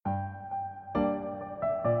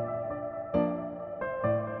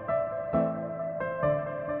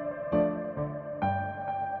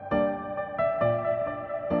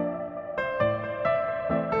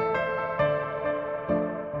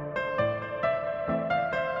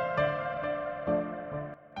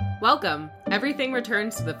Welcome! Everything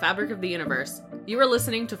returns to the fabric of the universe. You are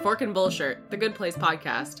listening to Fork and Bullshit, the Good Place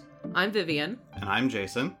podcast. I'm Vivian. And I'm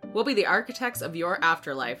Jason. We'll be the architects of your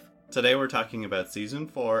afterlife. Today we're talking about Season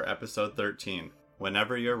 4, Episode 13,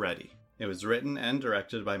 Whenever You're Ready. It was written and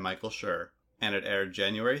directed by Michael Schur, and it aired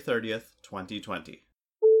January 30th, 2020.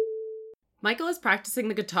 Michael is practicing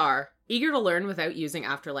the guitar, eager to learn without using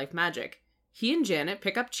afterlife magic. He and Janet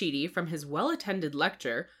pick up Chidi from his well-attended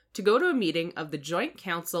lecture to go to a meeting of the Joint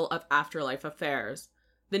Council of Afterlife Affairs.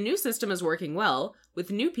 The new system is working well,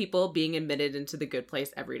 with new people being admitted into the Good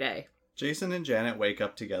Place every day. Jason and Janet wake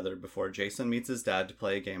up together before Jason meets his dad to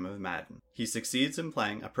play a game of Madden. He succeeds in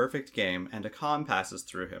playing a perfect game, and a calm passes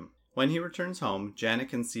through him. When he returns home, Janet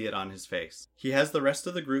can see it on his face. He has the rest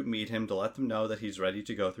of the group meet him to let them know that he's ready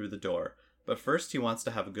to go through the door, but first he wants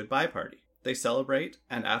to have a goodbye party. They celebrate,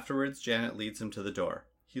 and afterwards Janet leads him to the door.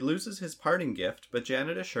 He loses his parting gift, but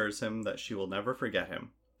Janet assures him that she will never forget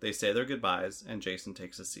him. They say their goodbyes, and Jason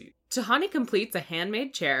takes a seat. Tahani completes a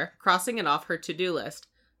handmade chair, crossing it off her to-do list.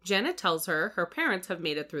 Janet tells her her parents have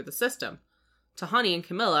made it through the system. Tahani and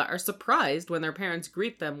Camilla are surprised when their parents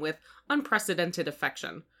greet them with unprecedented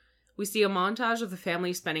affection. We see a montage of the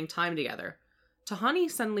family spending time together. Tahani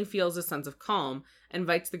suddenly feels a sense of calm and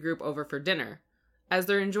invites the group over for dinner. As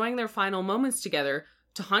they're enjoying their final moments together,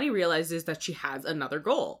 Tahani realizes that she has another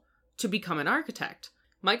goal: to become an architect.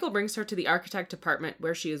 Michael brings her to the architect department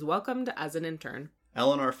where she is welcomed as an intern.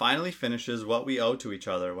 Eleanor finally finishes What We Owe to Each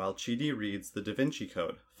Other while Chidi reads the Da Vinci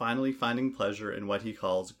Code, finally finding pleasure in what he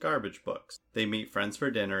calls garbage books. They meet friends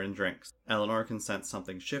for dinner and drinks. Eleanor can sense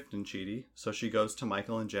something shift in Chidi, so she goes to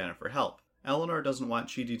Michael and Janet for help. Eleanor doesn't want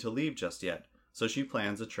Chidi to leave just yet, so she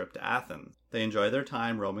plans a trip to Athens. They enjoy their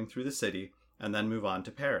time roaming through the city, and then move on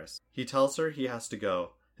to Paris. He tells her he has to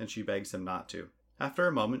go, and she begs him not to. After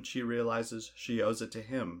a moment, she realizes she owes it to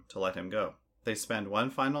him to let him go. They spend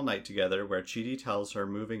one final night together where Chidi tells her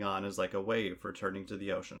moving on is like a wave returning to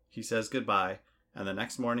the ocean. He says goodbye, and the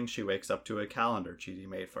next morning she wakes up to a calendar Chidi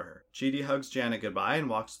made for her. Chidi hugs Janet goodbye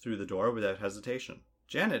and walks through the door without hesitation.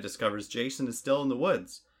 Janet discovers Jason is still in the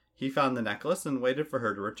woods. He found the necklace and waited for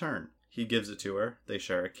her to return. He gives it to her, they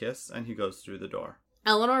share a kiss, and he goes through the door.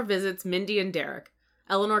 Eleanor visits Mindy and Derek.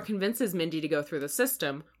 Eleanor convinces Mindy to go through the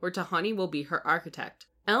system, where Tahani will be her architect.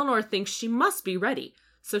 Eleanor thinks she must be ready,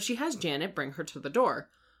 so she has Janet bring her to the door.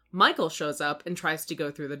 Michael shows up and tries to go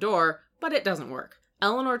through the door, but it doesn't work.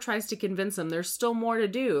 Eleanor tries to convince him there's still more to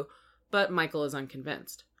do, but Michael is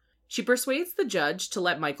unconvinced. She persuades the judge to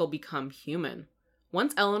let Michael become human.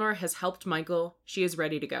 Once Eleanor has helped Michael, she is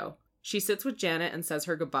ready to go. She sits with Janet and says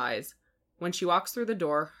her goodbyes. When she walks through the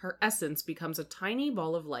door, her essence becomes a tiny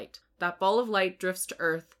ball of light. That ball of light drifts to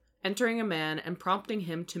Earth, entering a man and prompting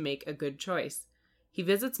him to make a good choice. He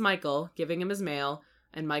visits Michael, giving him his mail,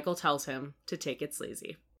 and Michael tells him to take it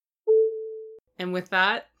sleazy. And with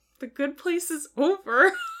that, the Good Place is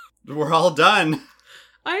over. We're all done.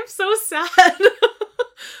 I'm so sad,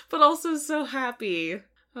 but also so happy.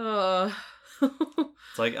 It's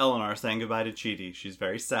like Eleanor saying goodbye to Chidi. She's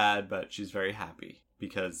very sad, but she's very happy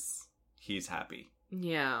because he's happy.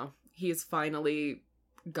 Yeah, he's finally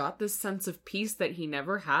got this sense of peace that he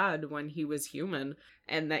never had when he was human,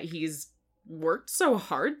 and that he's worked so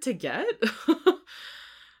hard to get.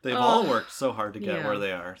 They've all worked so hard to get where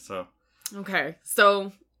they are, so. Okay,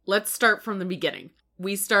 so let's start from the beginning.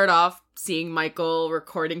 We start off seeing Michael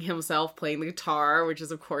recording himself playing the guitar, which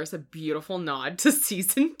is, of course, a beautiful nod to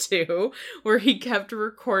season 2, where he kept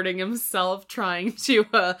recording himself trying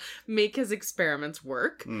to make his experiments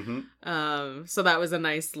work. Mm-hmm. So that was a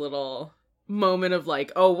nice little moment of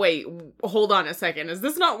like, oh, wait, hold on a second. Is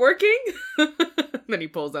this not working? Then he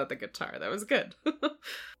pulls out the guitar. That was good.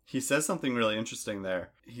 He says something really interesting there.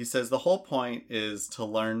 He says the whole point is to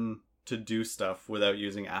learn to do stuff without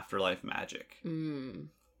using afterlife magic.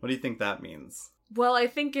 What do you think that means? Well, I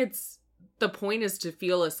think the point is to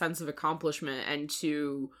feel a sense of accomplishment and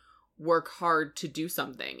to work hard to do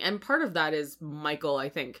something. And part of that is Michael, I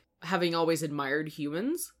think, having always admired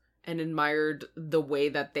humans and admired the way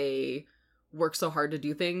that they work so hard to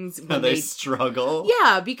do things. When they struggle.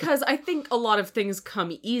 Yeah, because I think a lot of things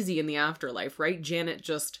come easy in the afterlife, right? Janet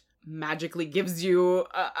just magically gives you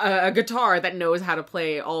a guitar that knows how to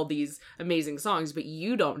play all these amazing songs, but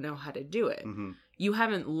you don't know how to do it. Mm-hmm. You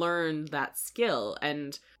haven't learned that skill,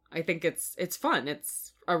 and I think it's fun.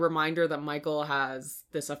 It's a reminder that Michael has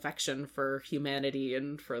this affection for humanity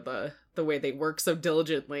and for the way they work so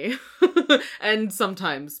diligently. And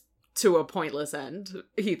sometimes to a pointless end,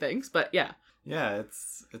 he thinks, but yeah. Yeah,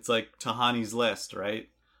 it's like Tahani's list, right?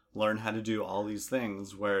 learn how to do all these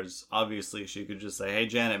things, whereas obviously she could just say, hey,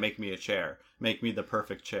 Janet, make me a chair. Make me the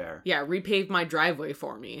perfect chair. Yeah, repave my driveway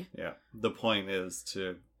for me. Yeah. The point is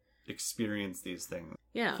to experience these things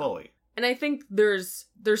fully. And I think there's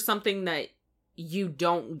something that you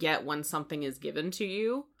don't get when something is given to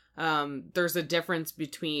you. There's a difference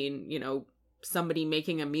between, you know, somebody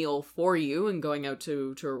making a meal for you and going out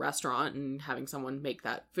to a restaurant and having someone make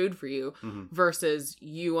that food for you versus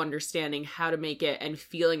you understanding how to make it and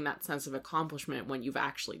feeling that sense of accomplishment when you've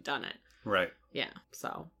actually done it. Right. Yeah.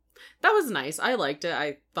 So that was nice. I liked it.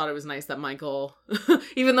 I thought it was nice that Michael,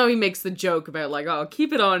 even though he makes the joke about like, oh,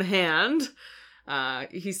 keep it on hand,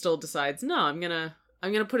 he still decides, no, I'm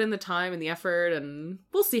gonna put in the time and the effort and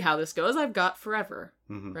we'll see how this goes. I've got forever.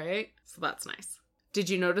 Right? So that's nice. Did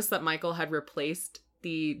you notice that Michael had replaced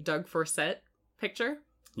the Doug Forsett picture?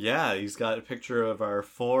 Yeah, he's got a picture of our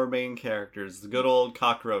 4 main characters, the good old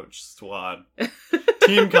Cockroach Squad.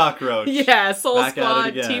 Team Cockroach. Yeah, Soul Back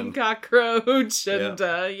Squad, Team Cockroach, and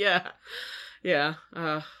yeah,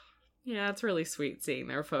 it's really sweet seeing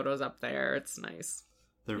their photos up there. It's nice.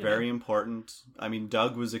 They're very important. I mean,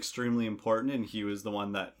 Doug was extremely important, and he was the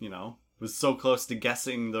one that, you know, was so close to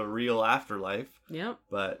guessing the real afterlife. Yep.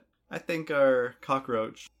 But I think our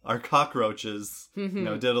cockroaches, you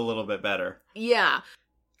know, did a little bit better. Yeah.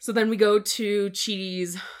 So then we go to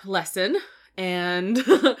Chidi's lesson, and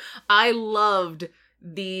I loved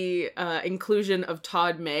the inclusion of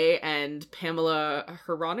Todd May and Pamela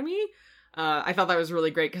Hieronymi. I thought that was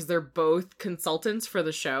really great because they're both consultants for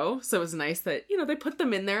the show. So it was nice that, you know, they put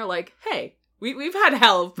them in there like, hey, we've had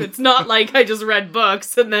help. It's not like I just read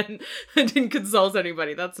books and then I didn't consult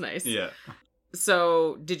anybody. That's nice. Yeah.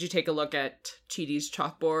 So did you take a look at Chidi's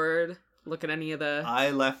chalkboard? Look at any of the...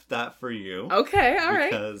 I left that for you. Okay, all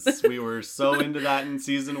right. Because we were so into that in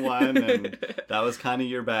season 1 and that was kind of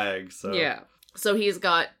your bag. So yeah. So he's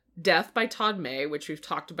got Death by Todd May, which we've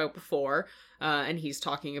talked about before. And he's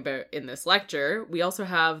talking about in this lecture. We also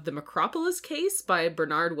have The Macropolis Case by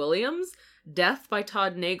Bernard Williams, Death by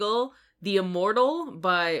Todd Nagel, The Immortal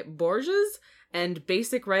by Borges, and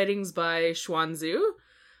Basic Writings by Xuanzhu.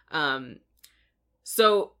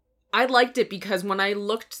 So I liked it because when I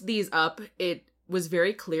looked these up, it was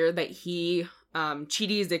very clear that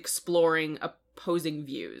Chidi is exploring opposing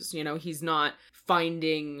views. You know, he's not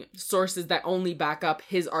finding sources that only back up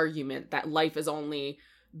his argument that life is only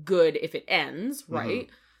good if it ends, right?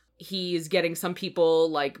 He's getting some people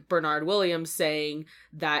like Bernard Williams saying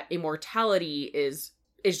that immortality is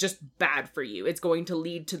just bad for you. It's going to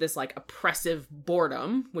lead to this like oppressive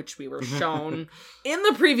boredom, which we were shown in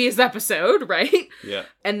the previous episode, right? Yeah.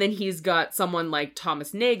 And then he's got someone like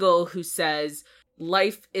Thomas Nagel who says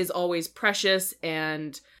life is always precious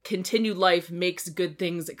and continued life makes good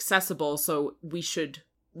things accessible, so we should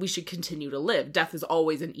continue to live. Death is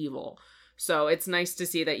always an evil. So it's nice to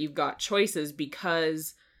see that you've got choices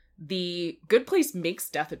because the Good Place makes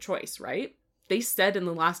death a choice, right? They said in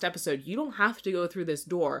the last episode, you don't have to go through this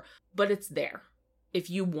door, but it's there if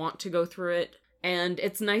you want to go through it. And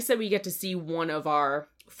it's nice that we get to see one of our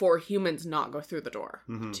 4 humans not go through the door,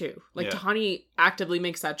 too. Like, Tahani actively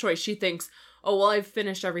makes that choice. She thinks, oh, well, I've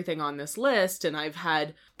finished everything on this list, and I've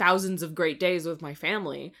had thousands of great days with my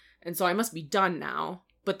family, and so I must be done now.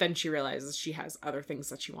 But then she realizes she has other things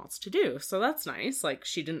that she wants to do. So that's nice. Like,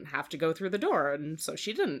 she didn't have to go through the door, and so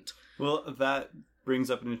she didn't. Well, that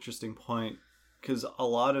brings up an interesting point, because a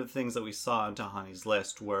lot of things that we saw on Tahani's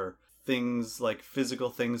list were things like physical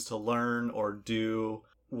things to learn or do,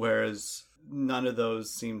 whereas none of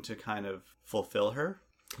those seem to kind of fulfill her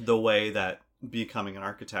the way that becoming an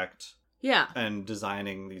architect and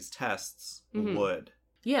designing these tests would.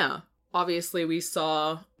 Yeah. Obviously, we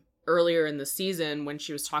saw earlier in the season when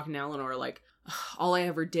she was talking to Eleanor, like, all I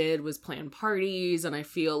ever did was plan parties, and I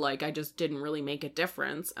feel like I just didn't really make a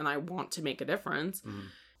difference, and I want to make a difference.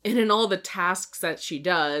 And in all the tasks that she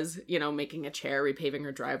does, you know, making a chair, repaving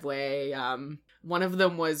her driveway, one of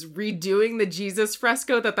them was redoing the Jesus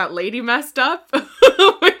fresco that lady messed up,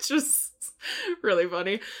 which was really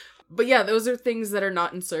funny. But yeah, those are things that are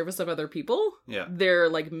not in service of other people. Yeah. They're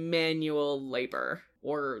like manual labor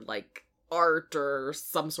or like art or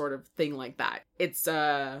some sort of thing like that. It's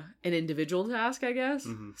an individual task, I guess.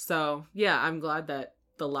 So yeah, I'm glad that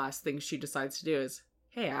the last thing she decides to do is,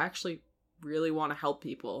 hey, I actually really want to help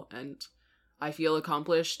people, and I feel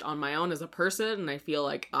accomplished on my own as a person, and I feel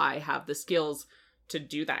like I have the skills to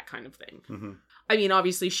do that kind of thing. I mean,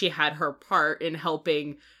 obviously she had her part in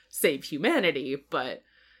helping save humanity, but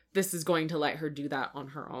this is going to let her do that on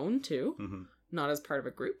her own too, not as part of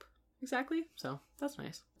a group. Exactly. So that's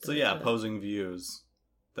nice. So yeah, opposing views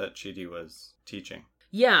that Chidi was teaching.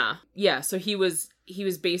 Yeah. So he was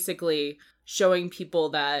basically showing people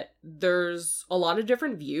that there's a lot of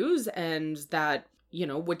different views, and that, you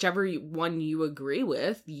know, whichever one you agree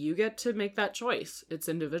with, you get to make that choice. It's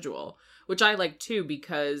individual, which I like too,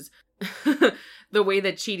 because the way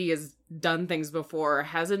that Chidi has done things before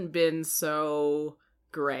hasn't been so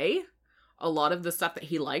gray. A lot of the stuff that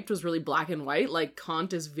he liked was really black and white. Like,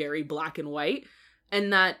 Kant is very black and white.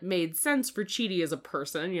 And that made sense for Chidi as a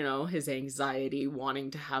person, you know, his anxiety, wanting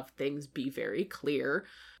to have things be very clear.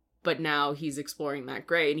 But now he's exploring that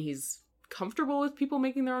gray, and he's comfortable with people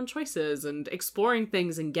making their own choices and exploring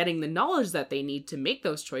things and getting the knowledge that they need to make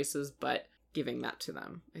those choices, but giving that to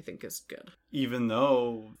them, I think, is good. Even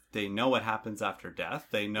though they know what happens after death,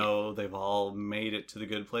 they know they've all made it to the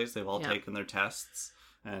good place, they've all taken their tests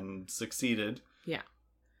and succeeded. Yeah.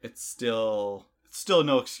 It's still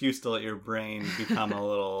no excuse to let your brain become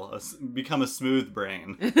become a smooth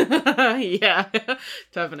brain. Yeah,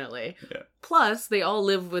 definitely. Yeah. Plus, they all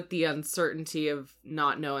live with the uncertainty of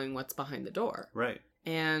not knowing what's behind the door. Right.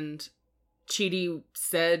 And Chidi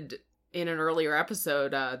said in an earlier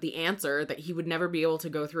episode, the answer that he would never be able to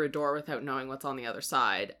go through a door without knowing what's on the other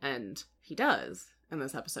side. And he does in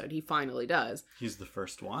this episode. He finally does. He's the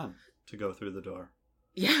first one to go through the door.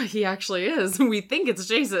 Yeah, he actually is. We think it's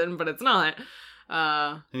Jason, but it's not.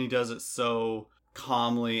 And he does it so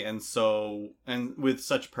calmly and with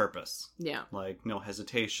such purpose. Yeah. Like, no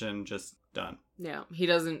hesitation, just done. Yeah. He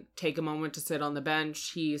doesn't take a moment to sit on the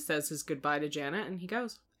bench. He says his goodbye to Janet and he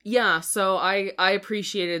goes. Yeah, so I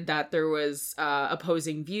appreciated that there was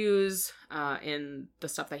opposing views in the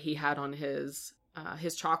stuff that he had on his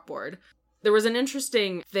chalkboard. There was an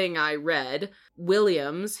interesting thing I read.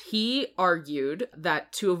 Williams, he argued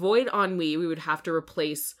that to avoid ennui, we would have to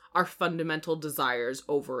replace our fundamental desires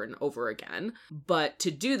over and over again. But to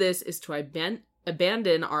do this is to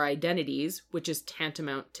abandon our identities, which is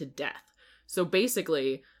tantamount to death. So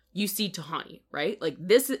basically, you see Tahani, right? Like,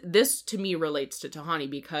 this to me relates to Tahani,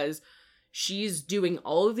 because she's doing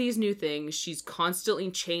all of these new things. She's constantly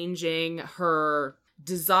changing her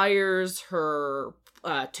desires, her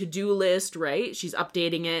to-do list, right? She's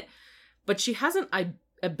updating it, but she hasn't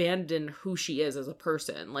abandoned who she is as a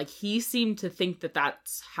person. Like, he seemed to think that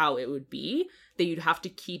that's how it would be, that you'd have to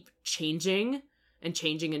keep changing and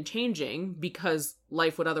changing and changing, because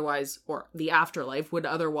life would otherwise, or the afterlife would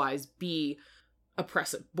otherwise be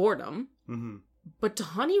oppressive boredom. Mm-hmm. But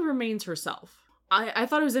Tahani remains herself. I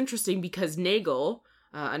thought it was interesting because Nagel,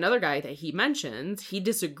 another guy that he mentioned, he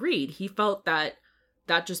disagreed. He felt that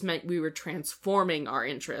just meant we were transforming our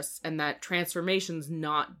interests, and that transformation's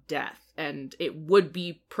not death, and it would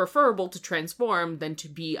be preferable to transform than to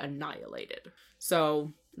be annihilated.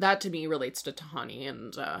 So that to me relates to Tahani,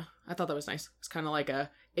 and I thought that was nice. It's kind of like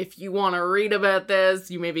if you want to read about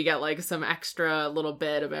this, you maybe get like some extra little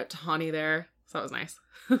bit about Tahani there. So that was nice.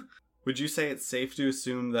 Would you say it's safe to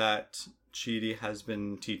assume that Chidi has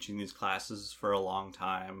been teaching these classes for a long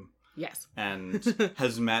time? Yes. And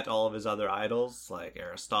has met all of his other idols, like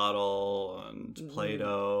Aristotle and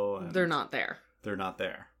Plato. And they're not there. They're not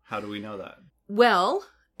there. How do we know that? Well,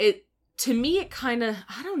 to me, it kind of,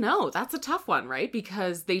 I don't know. That's a tough one, right?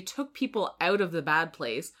 Because they took people out of the bad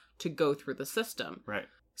place to go through the system. Right.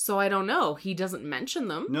 So I don't know. He doesn't mention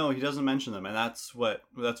them. No, he doesn't mention them. And that's why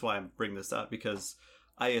I bring this up, because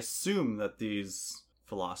I assume that these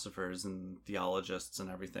philosophers and theologians and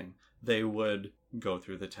everything, they would go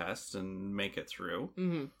through the test and make it through.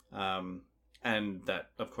 Mm-hmm. And that,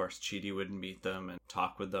 of course, Chidi would meet them and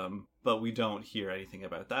talk with them. But we don't hear anything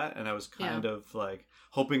about that. And I was kind of like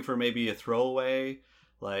hoping for maybe a throwaway.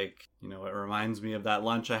 Like, you know, it reminds me of that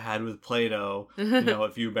lunch I had with Plato, you know,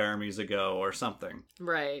 a few Baramies ago or something.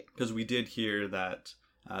 Right. Because we did hear that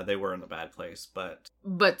they were in a bad place, but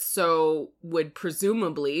so would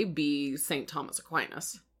presumably be St. Thomas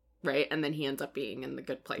Aquinas, right? And then he ends up being in the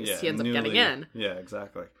good place. Yeah, he ends up getting in. Yeah,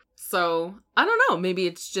 exactly. So, I don't know. Maybe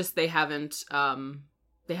it's just they haven't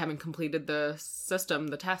completed the system,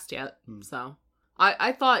 the test yet. So,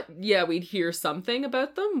 I thought, we'd hear something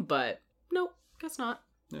about them, but nope, guess not.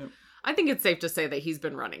 Yeah. I think it's safe to say that he's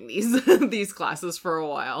been running these classes for a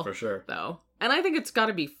while. For sure. Though. And I think it's got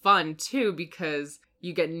to be fun, too, because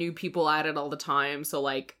you get new people at it all the time. So,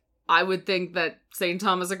 like, I would think that St.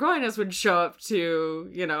 Thomas Aquinas would show up to,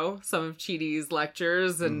 you know, some of Chidi's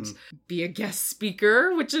lectures and be a guest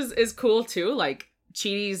speaker, which is cool, too. Like,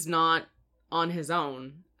 Chidi's not on his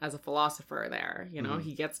own as a philosopher there. You know,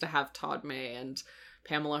 he gets to have Todd May and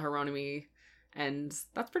Pamela Hieronymi, and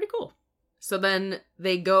that's pretty cool. So then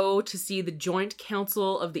they go to see the Joint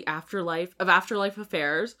Council of Afterlife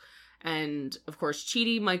Affairs. And, of course,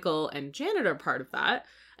 Chidi, Michael, and Janet are part of that.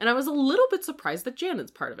 And I was a little bit surprised that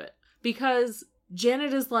Janet's part of it. Because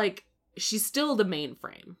Janet is like, she's still the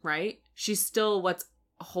mainframe, right? She's still what's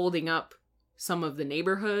holding up some of the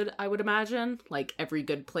neighborhood, I would imagine. Like, every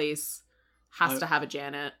good place has to have a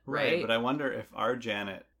Janet, right? But I wonder if our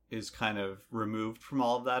Janet is kind of removed from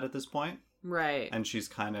all of that at this point. Right. And she's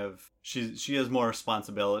kind of, she has more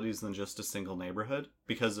responsibilities than just a single neighborhood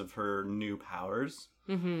because of her new powers.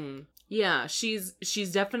 Mm-hmm. Yeah, she's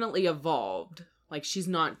definitely evolved. Like, she's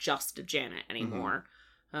not just a Janet anymore.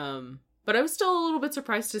 Mm-hmm. But I was still a little bit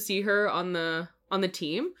surprised to see her on the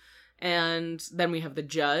team. And then we have the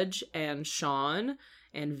judge and Sean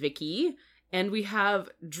and Vicky. And we have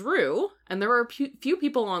Drew. And there were a few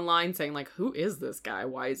people online saying, like, who is this guy?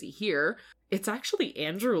 Why is he here? It's actually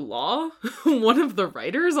Andrew Law, one of the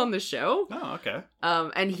writers on the show. Oh, okay.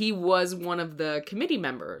 And he was one of the committee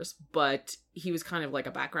members, but he was kind of like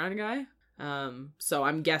a background guy. So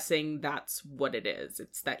I'm guessing that's what it is.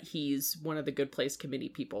 It's that he's one of the Good Place committee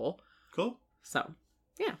people. Cool. So,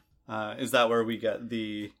 yeah. Is that where we get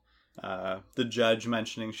the judge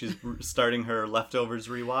mentioning she's starting her Leftovers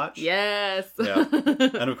rewatch? Yes. Yeah.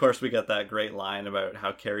 And of course we get that great line about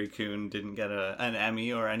how Carrie Coon didn't get an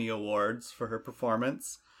Emmy or any awards for her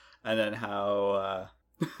performance. And then how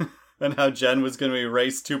Jen was going to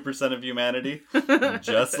erase 2% of humanity,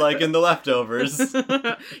 just like in The Leftovers.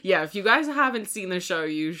 Yeah, if you guys haven't seen the show,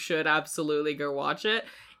 you should absolutely go watch it.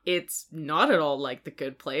 It's not at all like The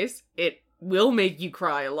Good Place. It will make you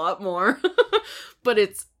cry a lot more, but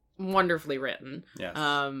it's wonderfully written. Yes.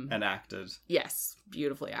 And acted. Yes,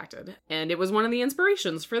 beautifully acted. And it was one of the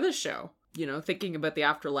inspirations for this show. You know, thinking about the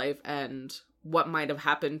afterlife and what might have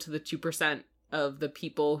happened to the 2% of the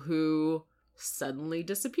people who suddenly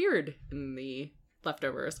disappeared in The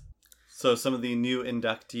Leftovers. So some of the new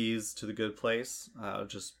inductees to The Good Place,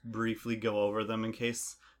 just briefly go over them in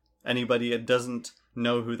case anybody doesn't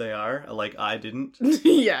know who they are, like I didn't.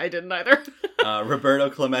 Yeah, I didn't either. Roberto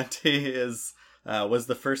Clemente was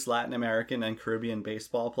the first Latin American and Caribbean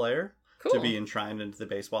baseball player to be enshrined into the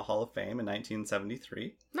Baseball Hall of Fame in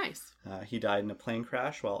 1973. Nice. He died in a plane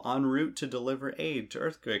crash while en route to deliver aid to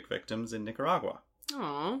earthquake victims in Nicaragua.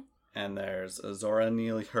 Aww. And there's Zora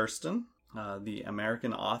Neale Hurston, the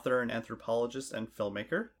American author and anthropologist and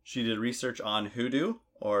filmmaker. She did research on hoodoo,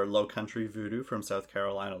 or Low Country voodoo from South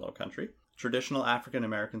Carolina Low Country, traditional African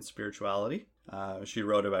American spirituality. She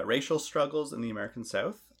wrote about racial struggles in the American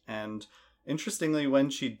South, and interestingly, when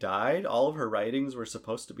she died, all of her writings were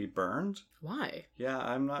supposed to be burned. Why? Yeah,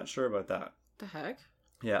 I'm not sure about that. The heck?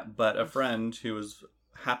 Yeah, but a friend who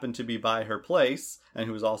happened to be by her place, and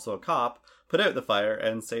who was also a cop, put out the fire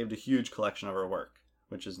and saved a huge collection of her work,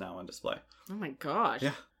 which is now on display. Oh my gosh.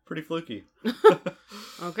 Yeah, pretty fluky.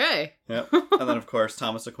 Okay. Yeah. And then, of course,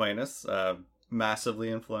 Thomas Aquinas,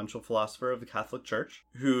 massively influential philosopher of the Catholic Church,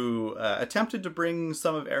 who attempted to bring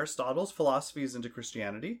some of Aristotle's philosophies into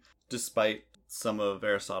Christianity, despite some of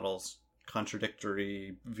Aristotle's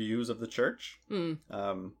contradictory views of the church.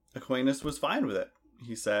 Aquinas was fine with it.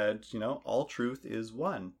 He said, all truth is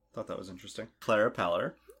one. Thought that was interesting. Clara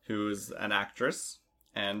Peller, who's an actress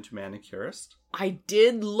and manicurist. I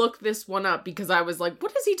did look this one up because I was like,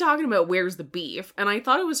 what is he talking about? Where's the beef? And I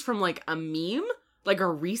thought it was from like a meme, like a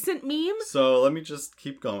recent meme. So let me just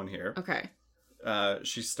keep going here. Okay.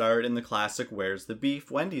 She starred in the classic Where's the Beef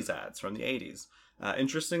Wendy's ads from the 80s.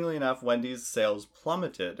 Interestingly enough, Wendy's sales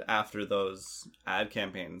plummeted after those ad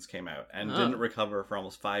campaigns came out and didn't recover for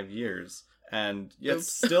almost 5 years. And yet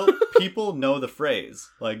still people know the phrase.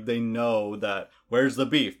 Like, they know that where's the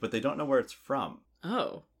beef, but they don't know where it's from.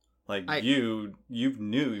 Oh. Like, you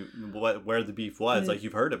knew where the beef was. Like,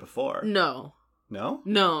 you've heard it before. No. No?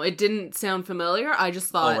 No, it didn't sound familiar. I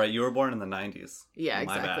just thought... Oh, right. You were born in the 90s. Yeah,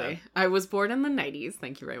 My exactly. bad. I was born in the 90s.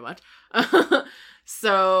 Thank you very much.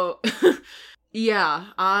 So... Yeah,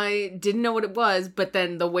 I didn't know what it was, but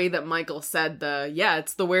then the way that Michael said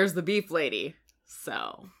it's the Where's the Beef lady.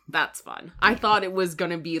 So, that's fun. I thought it was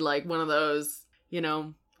gonna be like one of those,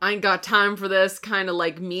 I ain't got time for this kind of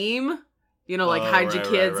like meme. Like hide your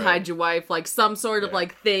kids, hide your wife, like some sort of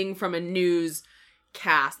like thing from a news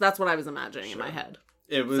cast. That's what I was imagining in my head.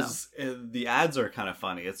 It was, the ads are kind of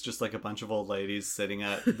funny. It's just like a bunch of old ladies sitting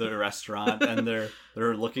at the restaurant and they're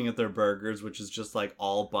looking at their burgers, which is just like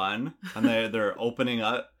all bun. And they're opening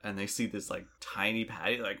up and they see this like tiny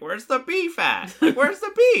patty, like, where's the beef at? Like, where's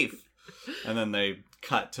the beef? And then they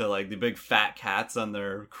cut to like the big fat cats on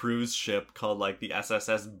their cruise ship called like the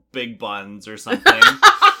SSS Big Buns or something.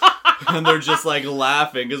 And they're just like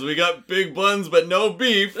laughing because we got big buns but no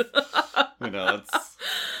beef. It's...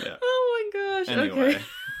 Yeah. Oh my gosh. Anyway.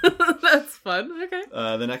 Okay. That's fun. Okay.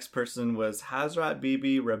 The next person was Hazrat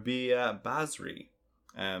Bibi Rabia Basri.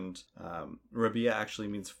 And Rabia actually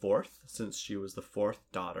means fourth, since she was the fourth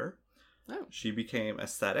daughter. Oh. She became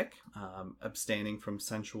ascetic, abstaining from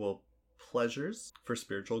sensual pleasures for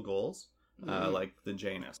spiritual goals, like the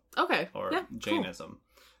Jainists. Okay. Or yeah, Jainism.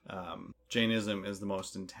 Jainism is the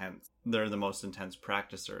most intense. They're the most intense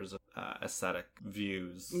practicers of ascetic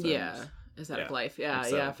views. And, ascetic life. Yeah,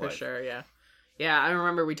 ascetic for life. sure. Yeah. Yeah, I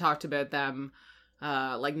remember we talked about them,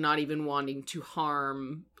 like not even wanting to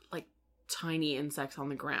harm like tiny insects on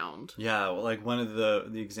the ground. Yeah, well, like one of the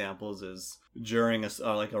examples is during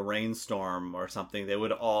like a rainstorm or something, they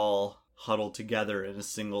would all huddle together in a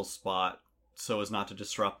single spot so as not to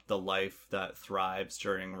disrupt the life that thrives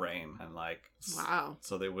during rain, and like Wow.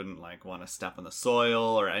 so they wouldn't like want to step on the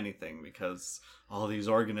soil or anything, because all these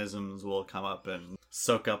organisms will come up and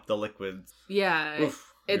soak up the liquids. Yeah,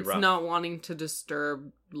 Oof, it'd be it's rough. not wanting to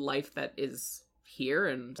disturb life that is here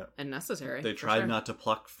and necessary. They for tried sure. not to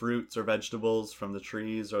pluck fruits or vegetables from the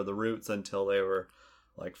trees or the roots until they were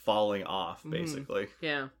like falling off, basically.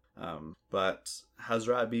 Yeah. But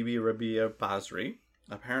Hazrat Bibi Rabia Basri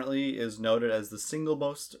apparently is noted as the single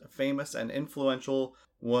most famous and influential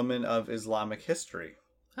woman of Islamic history.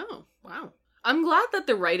 Oh, wow. I'm glad that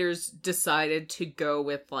the writers decided to go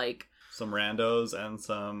with like Some randos and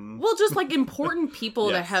some... well, just like important people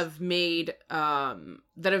that Yes. have made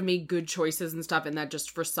good choices and stuff, and that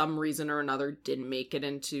just for some reason or another didn't make it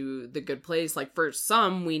into the good place. Like for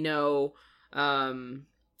some, we know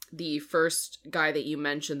the first guy that you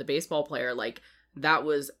mentioned, the baseball player, like that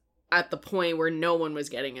was at the point where no one was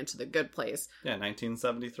getting into the good place. Yeah,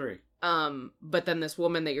 1973. But then this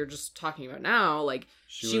woman that you're just talking about now, like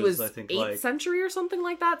she was I think, 8th like... century or something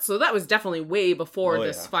like that. So that was definitely way before Oh,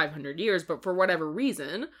 this yeah. 500 years. But for whatever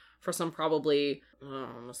reason, for some probably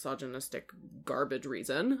misogynistic garbage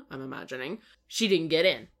reason, I'm imagining, she didn't get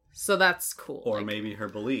in. So that's cool. Or like, maybe her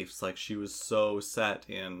beliefs. Like, she was so set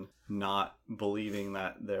in not believing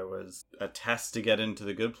that there was a test to get into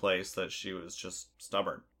the good place that she was just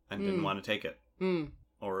stubborn and didn't want to take it.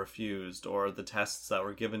 Or refused. Or the tests that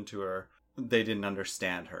were given to her, they didn't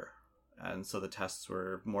understand her. And so the tests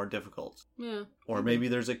were more difficult. Yeah. Or maybe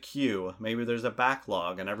there's a queue. Maybe there's a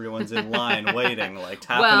backlog and everyone's in line waiting, like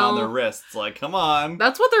tapping on their wrists. Like, come on.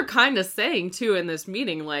 That's what they're kind of saying, too, in this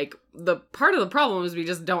meeting. Like, the part of the problem is we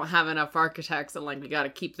just don't have enough architects and, like, we gotta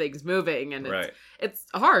keep things moving. And it's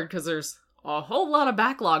hard because there's a whole lot of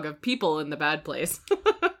backlog of people in the bad place.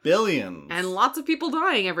 Billions. And lots of people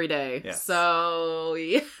dying every day. Yes. So,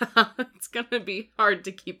 yeah, it's gonna be hard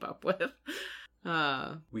to keep up with.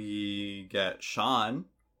 We get Sean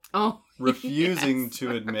Oh, refusing yes.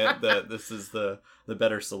 to admit that this is the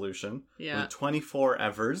better solution. Yeah. With 24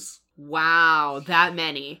 evers. Wow, that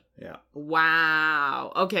many. Yeah.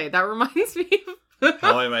 Wow. Okay, that reminds me of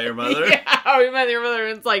How I Met Your Mother. Yeah, How I Met Your Mother.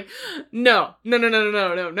 And it's like, no,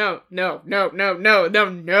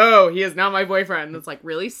 he is not my boyfriend. And it's like,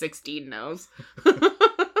 really? 16 no's?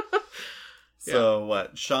 So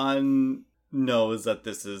what? Sean knows that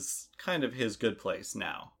this is kind of his good place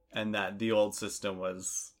now. And that the old system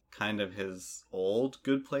was kind of his old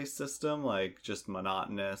good place system. Like, just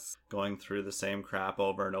monotonous, going through the same crap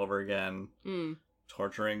over and over again.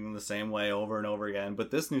 Torturing the same way over and over again.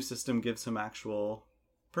 But this new system gives him actual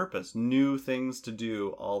purpose. New things to do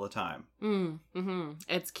all the time.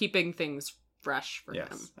 It's keeping things fresh for him.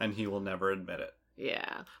 Yes. And he will never admit it.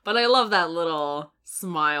 Yeah. But I love that little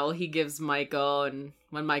smile he gives Michael. And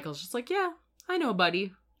when Michael's just like, yeah, I know,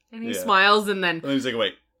 buddy. And he smiles and then... And then he's like,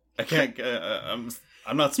 wait, I can't...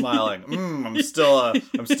 I'm not smiling. I'm still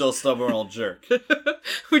a stubborn old jerk.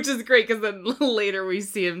 Which is great because then later we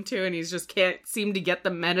see him too and he's just can't seem to get the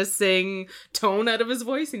menacing tone out of his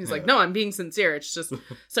voice. And he's like, no, I'm being sincere. It's just,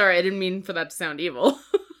 sorry, I didn't mean for that to sound evil.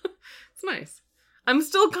 It's nice. I'm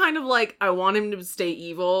still kind of like, I want him to stay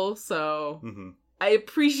evil. So I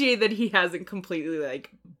appreciate that he hasn't completely like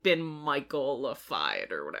been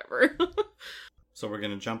Michael-ified or whatever. So we're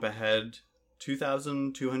going to jump ahead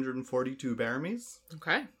 2,242 Baramies.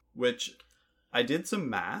 Okay. Which I did some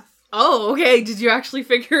math. Oh, okay. Did you actually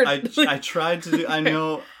figure it? I tried to do...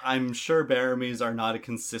 I'm sure Baramies are not a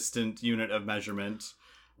consistent unit of measurement.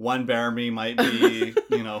 One Baramie might be,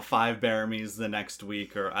 5 Baramies the next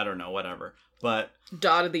week, or I don't know, whatever. But...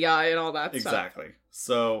 dotted the I and all that stuff. Exactly.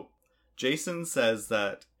 So, Jason says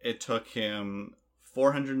that it took him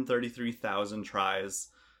 433,000 tries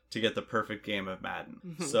to get the perfect game of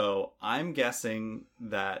Madden. So, I'm guessing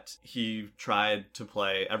that he tried to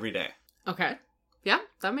play every day. Okay. Yeah,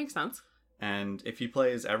 that makes sense. And if he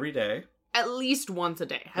plays every day... At least once a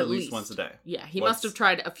day. At least once a day. Yeah, he must have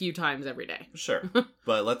tried a few times every day. Sure.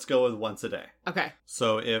 But let's go with once a day. Okay.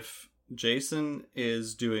 So if Jason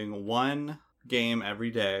is doing one game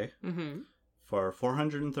every day Mm-hmm. for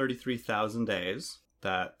 433,000 days.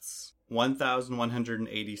 That's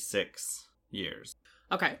 1,186 years.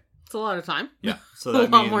 Okay. It's a lot of time. Yeah. So A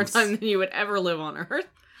that lot means, more time than you would ever live on Earth.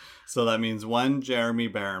 So that means one Jeremy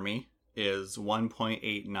Bearimy is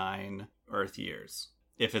 1.89 Earth years,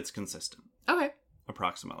 if it's consistent, Okay.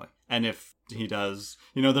 approximately. And if he does,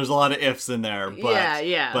 there's a lot of ifs in there, but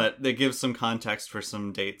Yeah. but it gives some context for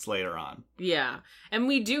some dates later on. Yeah. And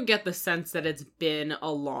we do get the sense that it's been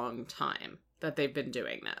a long time that they've been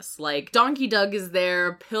doing this. Like, Donkey Doug is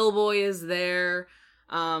there, Pillboy is there.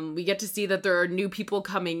 We get to see that there are new people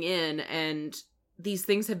coming in, and these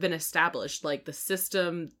things have been established. Like, the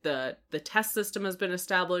system, the test system has been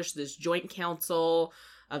established. This joint council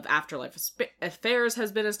of afterlife affairs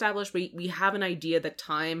has been established. We have an idea that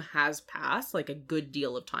time has passed. Like, a good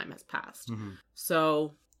deal of time has passed. Mm-hmm.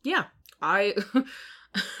 So, yeah. I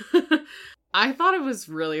thought it was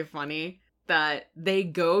really funny that they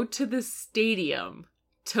go to the stadium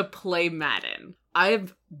to play Madden.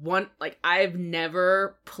 I've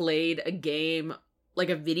never played a game, like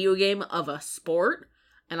a video game of a sport,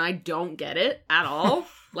 and I don't get it at all.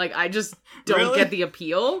 Like, I just don't Really? get the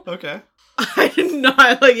appeal. Okay.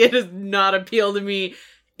 It does not appeal to me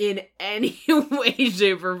in any way,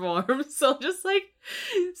 shape, or form. So just like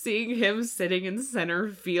seeing him sitting in center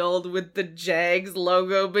field with the Jags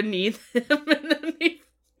logo beneath him and then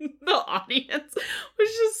the audience was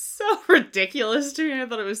just so ridiculous to me. I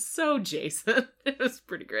thought it was so Jason. It was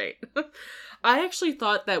pretty great. I actually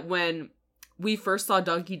thought that when we first saw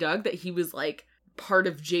Donkey Doug that he was like part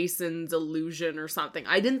of Jason's illusion or something.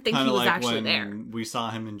 I didn't think Kinda he was like actually when there. we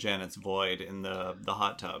saw him in Janet's Void in the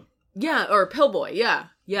hot tub. Yeah, or Pillboy, yeah.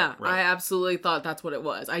 Right. I absolutely thought that's what it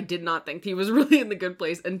was. I did not think he was really in the good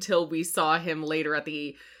place until we saw him later at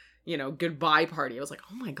the, goodbye party. I was like,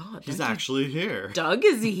 oh my god. He's actually here. Doug,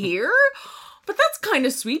 is he here? But that's kind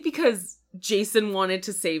of sweet because Jason wanted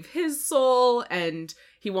to save his soul and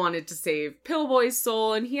he wanted to save Pillboy's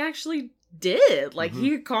soul, and he actually did. Like,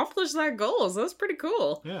 he accomplished that goal, so that's pretty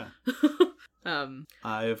cool. Yeah. Um,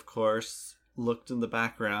 I, of course, looked in the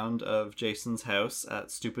background of Jason's house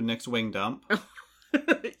at Stupid Nick's Wing Dump.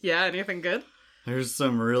 yeah, anything good? There's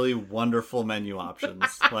some really wonderful menu options.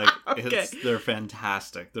 Like, Okay. they're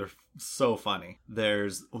fantastic. They're so funny.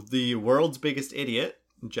 There's the world's biggest idiot,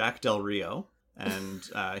 Jack Del Rio, and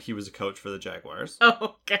he was a coach for the Jaguars.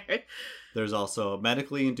 Oh, okay. There's also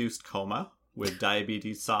medically induced coma with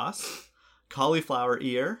diabetes sauce, cauliflower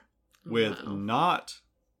ear with Wow. not,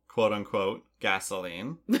 quote-unquote,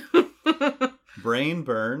 gasoline, brain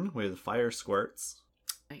burn with fire squirts.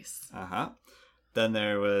 Nice. Then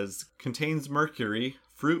there was contains mercury,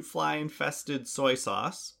 fruit fly infested soy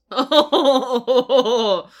sauce,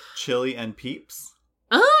 Oh, chili and peeps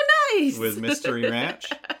nice. with mystery ranch.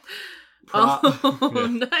 Oh,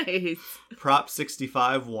 Yeah. nice. Prop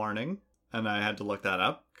 65 warning, and I had to look that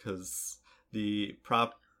up because the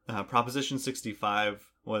Proposition 65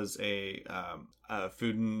 was a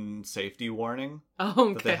food and safety warning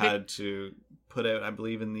Okay. that they had to put out, I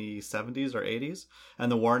believe, in the 70s or 80s. And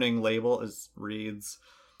the warning label reads,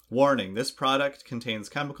 "Warning, this product contains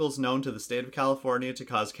chemicals known to the state of California to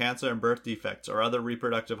cause cancer and birth defects or other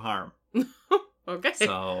reproductive harm." Okay.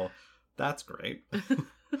 So, that's great.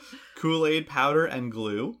 Kool-Aid powder and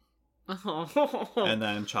glue, Oh. and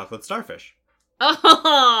then chocolate starfish.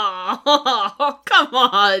 Oh, come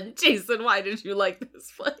on, Jason. Why did you like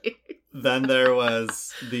this place? Then there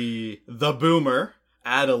was the Boomer.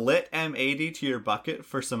 Add a lit M80 to your bucket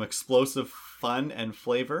for some explosive fun and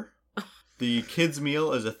flavor. The kids'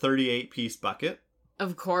 meal is a 38-piece bucket.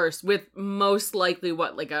 Of course, with most likely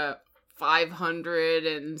like a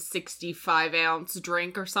 565-ounce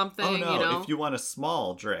drink or something. Oh no, you know? if you want a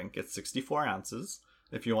small drink, it's 64 ounces.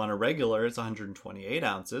 If you want a regular, it's 128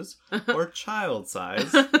 ounces. Or child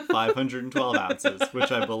size, 512 ounces,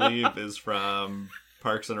 which I believe is from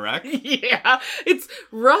Parks and Rec. Yeah, it's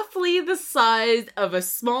roughly the size of a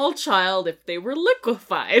small child if they were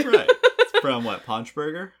liquefied. Right. It's from what, Paunch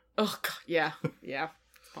Burger? Oh, God, yeah. It's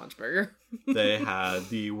Paunch Burger. They had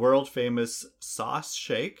the world famous sauce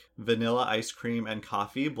shake, vanilla ice cream and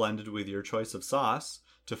coffee blended with your choice of sauce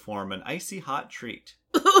to form an icy hot treat.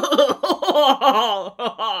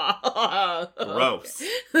 Gross.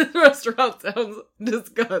 This restaurant sounds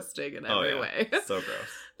disgusting in every way. So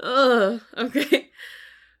gross. Okay.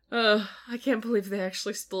 I can't believe they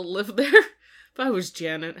actually still live there. If I was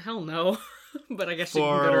Janet, hell no. But I guess you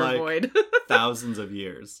can go to her void. Thousands of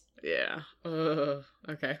years. Yeah.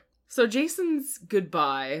 Okay. So Jason's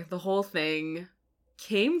goodbye, the whole thing,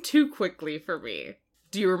 came too quickly for me.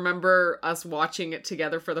 do you remember us watching it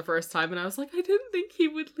together for the first time? And I was like, I didn't think he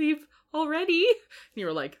would leave already. And you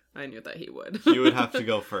were like, I knew that he would. He would have to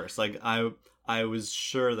go first. Like, I was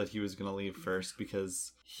sure that he was going to leave first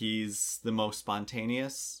because he's the most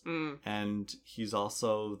spontaneous and he's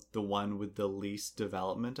also the one with the least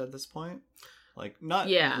development at this point. Like, not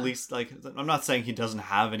least, like, I'm not saying he doesn't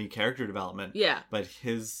have any character development. Yeah. But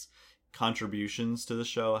his contributions to the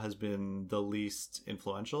show has been the least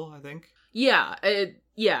influential, I think. Yeah.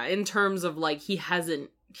 In terms of, like, he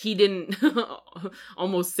didn't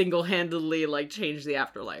almost single-handedly, like, change the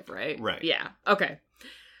afterlife, right? Right. Yeah. Okay.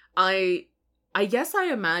 I guess I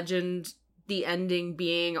imagined the ending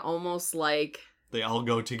being almost like... They all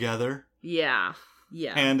go together. Yeah.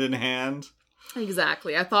 Yeah. Hand in hand.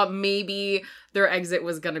 Exactly. I thought maybe their exit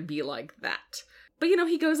was going to be like that. But, you know,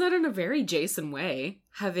 he goes out in a very Jason way,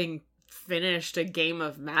 having finished a game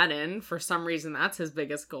of Madden. For some reason, that's his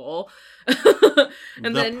biggest goal.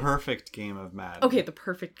 The perfect game of Madden. Okay, the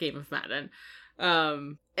perfect game of Madden.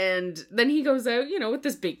 And then he goes out, you know, with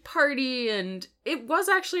this big party, and it was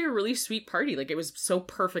actually a really sweet party. Like, it was so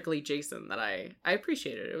perfectly Jason that I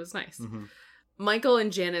appreciated it. It was nice. Mm-hmm. Michael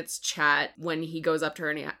and Janet's chat when he goes up to her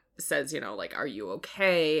and he says, you know, like, are you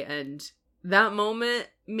okay? And that moment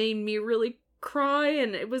made me really cry,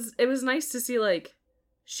 and it was nice to see, like,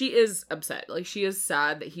 she is upset. Like, she is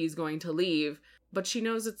sad that he's going to leave, but she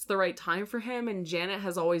knows it's the right time for him, and Janet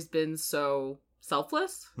has always been so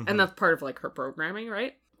selfless, and that's part of, like, her programming,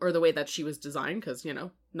 right? Or the way that she was designed, because, you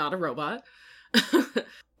know, not a robot.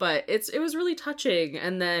 But it was really touching.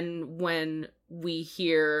 And then when we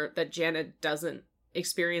hear that Janet doesn't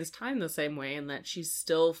experience time the same way and that she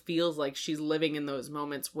still feels like she's living in those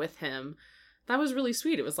moments with him, that was really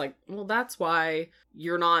sweet. It was like, well, that's why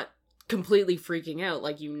you're not completely freaking out.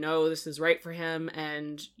 Like, you know this is right for him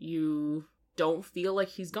and you don't feel like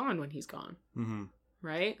he's gone when he's gone. Mm-hmm.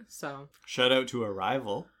 Right? So. Shout out to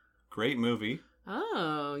Arrival. Great movie.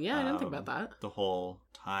 Oh, yeah, I didn't think about that. The whole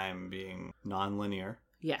time being non-linear.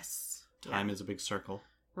 Yes. Time is a big circle.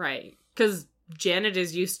 Right. Because Janet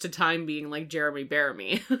is used to time being like Jeremy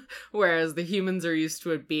Bearimy, whereas the humans are used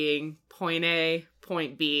to it being point A,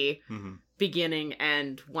 point B, beginning,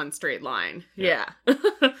 and one straight line. Yeah.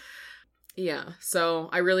 Yeah. So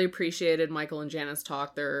I really appreciated Michael and Janet's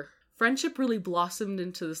talk. Their friendship really blossomed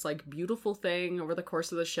into this, like, beautiful thing over the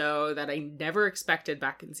course of the show that I never expected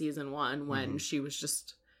back in season 1 when she was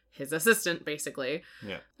just his assistant, basically.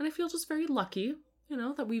 Yeah. And I feel just very lucky, you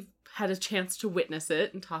know, that we've had a chance to witness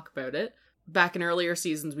it and talk about it. Back in earlier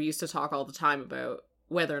seasons, we used to talk all the time about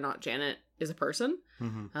whether or not Janet is a person.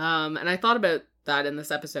 And I thought about that in this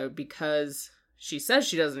episode because she says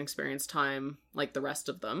she doesn't experience time like the rest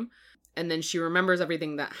of them. And then she remembers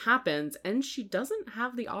everything that happens, and she doesn't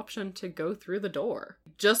have the option to go through the door.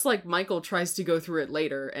 Just like Michael tries to go through it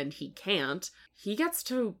later, and he can't, he gets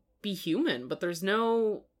to be human, but there's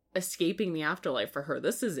no escaping the afterlife for her.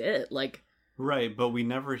 This is it. Like, right, but we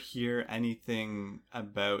never hear anything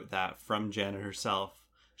about that from Janet herself.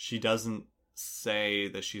 She doesn't say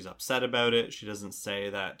that she's upset about it. She doesn't say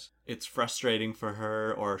that it's frustrating for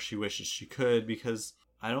her or she wishes she could, because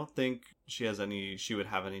I don't think she would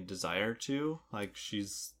have any desire to. Like,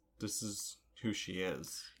 this is who she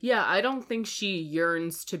is. Yeah, I don't think she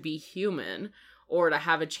yearns to be human or to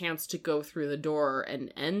have a chance to go through the door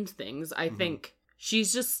and end things. I think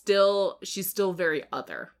she's still very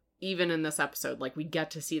other. Even in this episode, like, we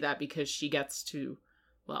get to see that because she gets to,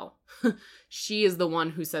 well, she is the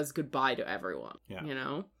one who says goodbye to everyone, you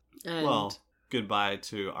know? And, well, goodbye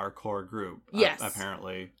to our core group. Yes.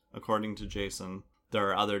 Apparently, according to Jason, there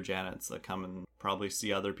are other Janets that come and probably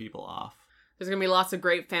see other people off. There's going to be lots of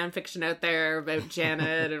great fan fiction out there about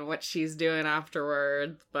Janet and what she's doing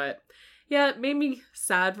afterwards. But yeah, it made me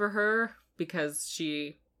sad for her because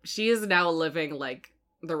she is now living like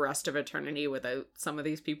the rest of eternity without some of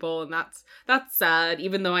these people. And that's sad.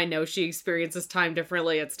 Even though I know she experiences time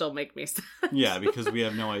differently, it still makes me sad. Yeah, because we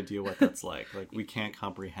have no idea what that's like. Like, we can't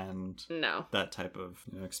comprehend that type of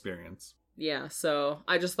experience. Yeah, so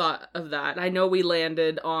I just thought of that. I know we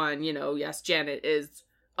landed on, you know, yes, Janet is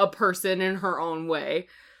a person in her own way.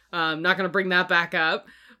 I'm not going to bring that back up,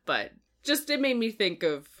 but just it made me think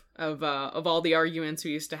of all the arguments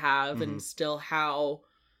we used to have and still how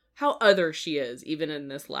other she is, even in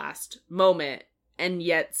this last moment, and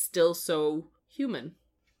yet still so human.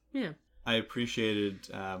 Yeah. I appreciated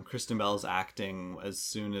Kristen Bell's acting as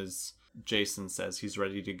soon as Jason says he's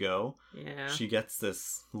ready to go. Yeah. She gets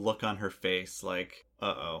this look on her face like,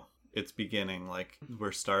 uh-oh, it's beginning, like,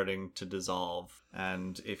 we're starting to dissolve.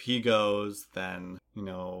 And if he goes, then, you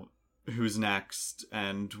know, who's next,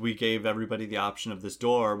 and we gave everybody the option of this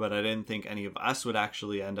door, but I didn't think any of us would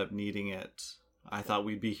actually end up needing it. I thought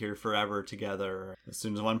we'd be here forever together. As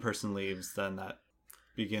soon as one person leaves, then that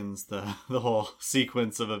begins the whole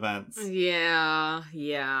sequence of events. Yeah.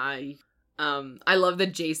 I love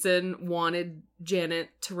that Jason wanted Janet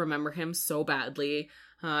to remember him so badly.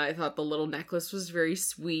 I thought the little necklace was very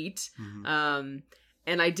sweet. Mm-hmm.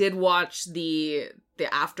 And I did watch the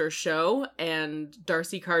after show, and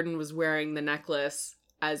Darcy Carden was wearing the necklace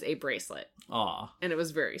as a bracelet. Aw. And it was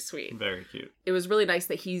very sweet. Very cute. It was really nice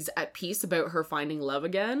that he's at peace about her finding love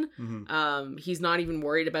again. Mm-hmm. He's not even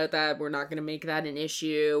worried about that. We're not going to make that an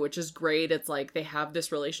issue, which is great. It's like they have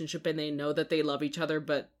this relationship and they know that they love each other,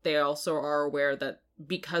 but they also are aware that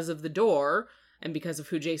because of the door and because of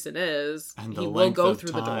who Jason is, And the he will length go of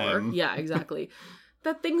through the door. time. Yeah, exactly.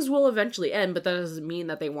 That things will eventually end, but that doesn't mean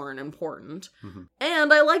that they weren't important. Mm-hmm.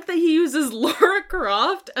 And I like that he uses Lara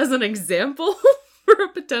Croft as an example for a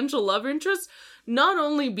potential love interest, not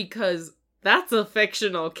only because that's a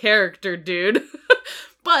fictional character, dude,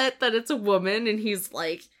 but that it's a woman and he's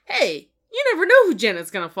like, hey, you never know who Janet's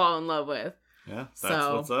gonna fall in love with. Yeah, that's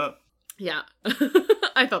what's up. Yeah.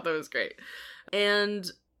 I thought that was great. And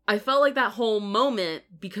I felt like that whole moment,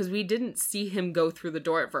 because we didn't see him go through the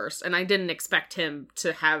door at first, and I didn't expect him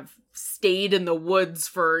to have stayed in the woods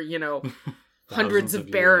for, hundreds of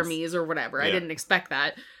Baramies or whatever. Yeah. I didn't expect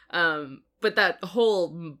that. But that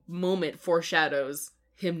whole moment foreshadows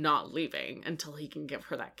him not leaving until he can give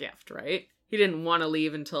her that gift, right? He didn't want to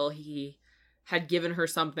leave until he had given her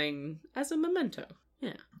something as a memento.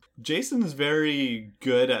 Yeah. Jason is very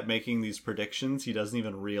good at making these predictions he doesn't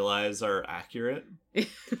even realize are accurate.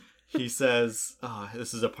 He says,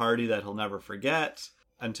 this is a party that he'll never forget,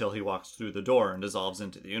 until he walks through the door and dissolves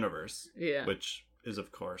into the universe. Yeah. Which is,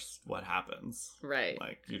 of course, what happens. Right.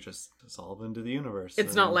 Like, you just dissolve into the universe.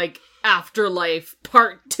 It's not like Afterlife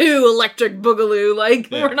Part 2 Electric Boogaloo. Like,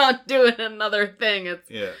 we're not doing another thing. It's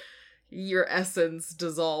your essence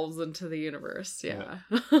dissolves into the universe. Yeah.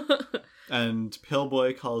 And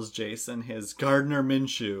Pillboy calls Jason his Gardner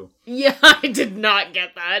Minshew. Yeah, I did not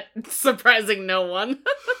get that. Surprising no one.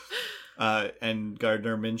 And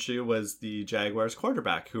Gardner Minshew was the Jaguars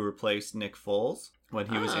quarterback who replaced Nick Foles when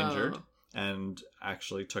he was injured, and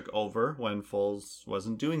actually took over when Foles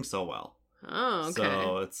wasn't doing so well. Oh, okay.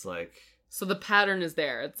 So it's like... So the pattern is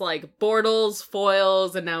there. It's like Bortles,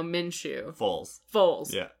 Foyles, and now Minshew.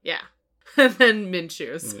 Foles. Yeah. Yeah. And then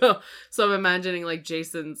Minshew. So I'm imagining like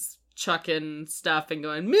Jason's chucking stuff and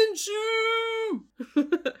going, Minshew!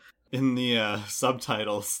 In the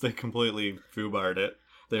subtitles, they completely foobarred it.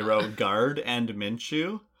 They wrote Guard and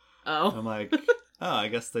Minshew. Oh. I'm like, I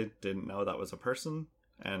guess they didn't know that was a person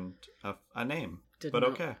and a name.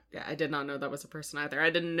 Okay. Yeah, I did not know that was a person either. I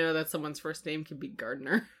didn't know that someone's first name could be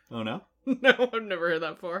Gardner. Oh, no? No, I've never heard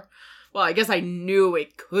that before. Well, I guess I knew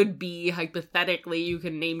it could be, hypothetically, you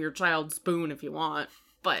can name your child Spoon if you want,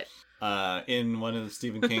 but... In one of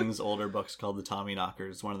Stephen King's older books called The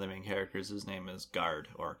Tommyknockers, one of the main characters, his name is Guard,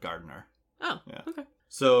 or Gardner. Oh, yeah. Okay.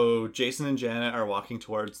 So Jason and Janet are walking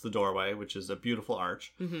towards the doorway, which is a beautiful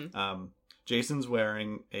arch. Mm-hmm. Jason's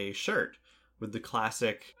wearing a shirt with the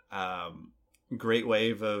classic Great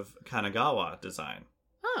Wave of Kanagawa design.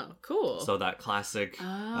 Oh, cool. So that classic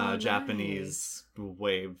Japanese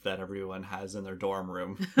wave that everyone has in their dorm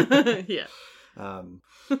room. Yeah.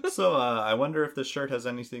 So I wonder if this shirt has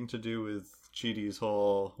anything to do with Chidi's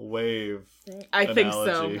whole wave I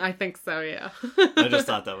analogy. think so, yeah. I just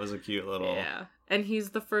thought that was a cute little... Yeah. And he's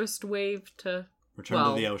the first wave to... Return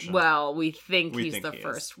to the ocean. Well, we think he's the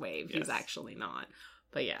first wave. Yes. He's actually not.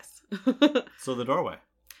 But yes. So the doorway.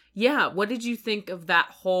 Yeah, what did you think of that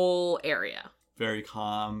whole area? Very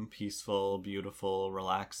calm, peaceful, beautiful,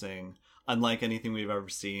 relaxing. Unlike anything we've ever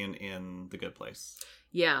seen in The Good Place.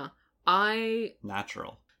 Yeah.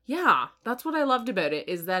 Natural. Yeah, that's what I loved about it,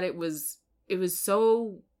 is that it was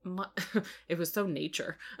so it was so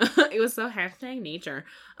nature. It was so #nature.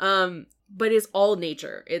 But it's all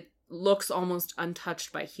nature. It looks almost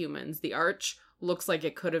untouched by humans. The arch looks like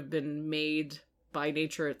it could have been made by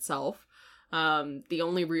nature itself. The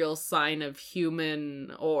only real sign of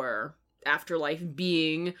human or afterlife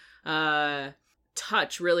being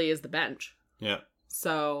touch really is the bench. Yeah.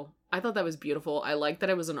 So I thought that was beautiful. I liked that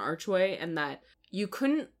it was an archway and that you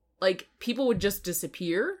couldn't, like, people would just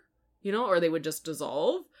disappear, or they would just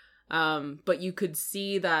dissolve. But you could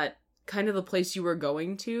see that kind of the place you were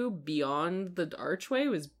going to beyond the archway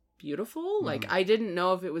was beautiful. Mm-hmm. Like, I didn't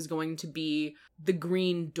know if it was going to be the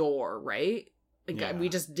green door, right? Like, we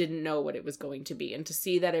just didn't know what it was going to be. And to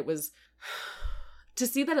see that it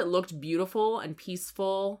looked beautiful and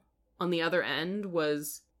peaceful on the other end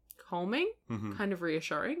was calming, Mhm. kind of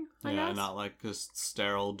reassuring, I Yeah, guess. not like this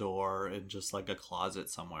sterile door in just like a closet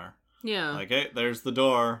somewhere. Yeah. Like, hey, there's the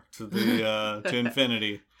door to the to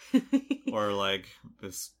infinity, or like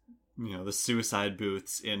this, the suicide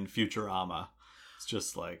booths in Futurama. It's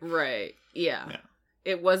just like, Right. Yeah. Yeah.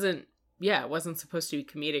 It wasn't supposed to be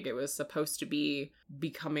comedic. It was supposed to be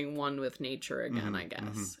becoming one with nature again, Mhm, I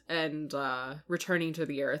guess. And returning to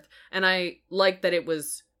the earth. And I like that it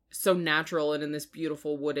was so natural and in this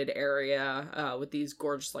beautiful wooded area with these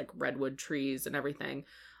gorgeous like redwood trees and everything.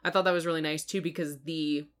 I thought that was really nice too, because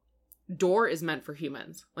the door is meant for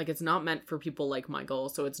humans. Like, it's not meant for people like Michael,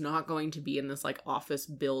 so it's not going to be in this like office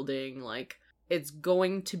building. Like, it's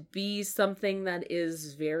going to be something that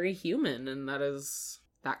is very human, and that is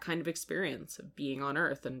that kind of experience of being on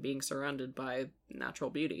Earth and being surrounded by natural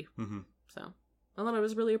beauty. mhm. So I thought it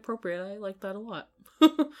was really appropriate. I liked that a lot.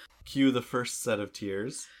 Cue the first set of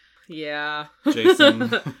tears. Yeah.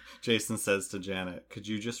 Jason says to Janet, "Could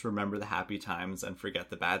you just remember the happy times and forget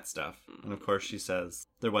the bad stuff?" And of course she says,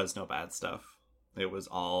 "There was no bad stuff. It was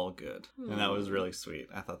all good." And that was really sweet.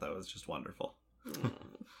 I thought that was just wonderful.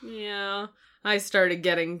 Yeah. I started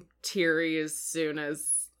getting teary as soon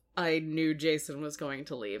as I knew Jason was going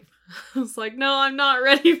to leave. I was like, no, I'm not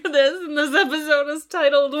ready for this. And this episode is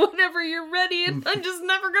titled Whenever You're Ready, and I'm just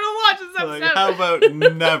never going to watch this episode. Like, how about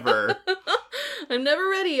never? I'm never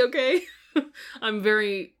ready, okay? I'm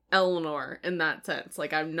very Eleanor in that sense.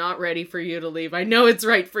 Like, I'm not ready for you to leave. I know it's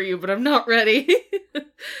right for you, but I'm not ready.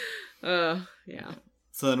 Yeah.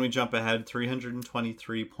 So then we jump ahead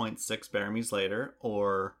 323.6 Baramies later,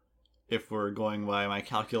 or if we're going by my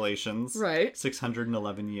calculations, Right.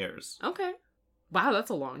 611 years. Okay. Wow, that's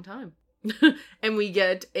a long time. And we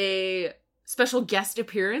get a special guest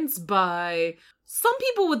appearance by, some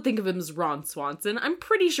people would think of him as Ron Swanson. I'm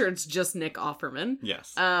pretty sure it's just Nick Offerman.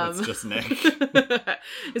 Yes, it's just Nick.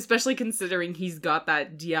 Especially considering he's got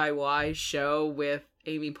that DIY show with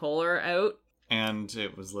Amy Poehler out. And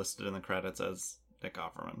it was listed in the credits as Nick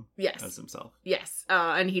Offerman. Yes. As himself. Yes.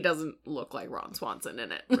 And he doesn't look like Ron Swanson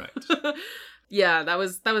in it. Right. Yeah, that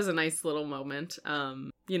was a nice little moment.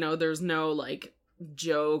 There's no like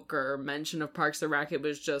joke or mention of Parks and Rec. It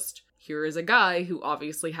was just, here is a guy who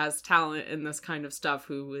obviously has talent in this kind of stuff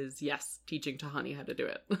who is, yes, teaching Tahani how to do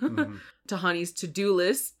it. Mhm. Tahani's to-do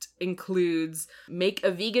list includes make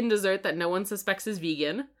a vegan dessert that no one suspects is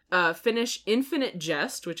vegan, finish Infinite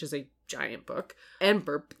Jest, which is a giant book, and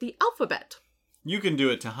burp the alphabet. You can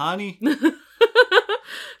do it, Tahani.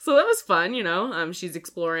 So that was fun, she's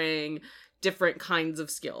exploring different kinds of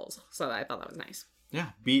skills. So I thought that was nice.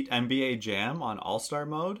 Yeah, beat NBA Jam on All-Star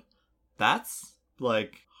mode. That's,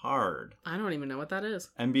 like, hard. I don't even know what that is.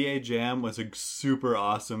 NBA Jam was a super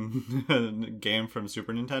awesome game from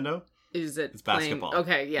Super Nintendo. Is it It's playing- basketball.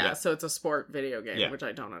 Okay, yeah, Yeah. so it's a sport video game, Yeah. which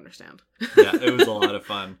I don't understand. Yeah, it was a lot of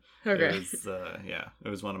fun. Okay. It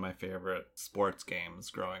was one of my favorite sports games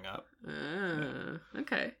growing up.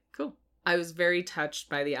 Okay, cool. I was very touched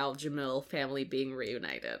by the Al-Jamil family being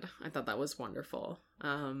reunited. I thought that was wonderful.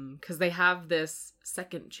 Because they have this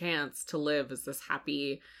second chance to live as this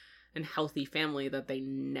happy and healthy family that they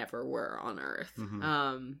never were on Earth.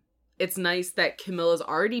 Mhm. It's nice that Camilla's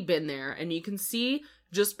already been there, and you can see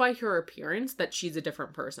just by her appearance that she's a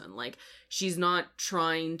different person. Like, she's not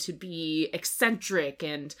trying to be eccentric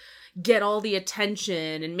and get all the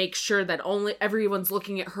attention and make sure that only everyone's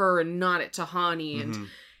looking at her and not at Tahani. And Mhm.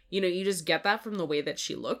 you just get that from the way that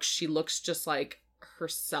she looks. She looks just like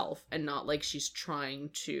herself and not like she's trying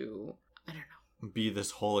to, I don't know. Be this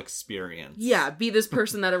whole experience. Yeah, be this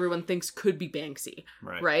person that everyone thinks could be Banksy,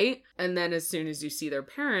 Right. right? And then as soon as you see their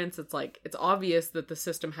parents, it's like, it's obvious that the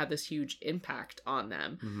system had this huge impact on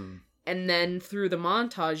them. Mm-hmm. And then through the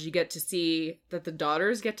montage, you get to see that the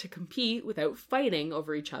daughters get to compete without fighting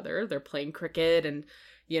over each other. They're playing cricket and,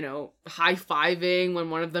 high-fiving when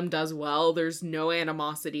one of them does well. There's no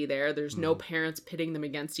animosity there. There's no parents pitting them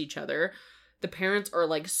against each other. The parents are,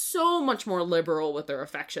 like, so much more liberal with their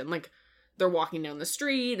affection. Like, they're walking down the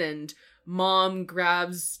street and mom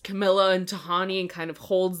grabs Camilla and Tahani and kind of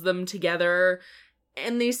holds them together.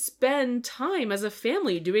 And they spend time as a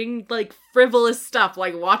family doing, like, frivolous stuff,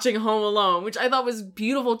 like watching Home Alone, which I thought was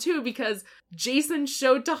beautiful, too, because Jason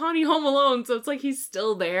showed Tahani Home Alone, so it's like he's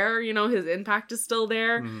still there, his impact is still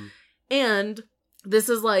there. Mm-hmm. And this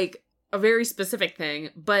is, like, a very specific thing,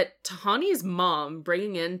 but Tahani's mom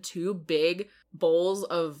bringing in 2 big bowls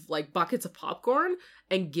of, like, buckets of popcorn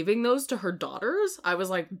and giving those to her daughters, I was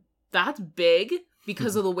like, that's big.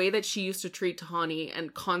 because of the way that she used to treat Tahani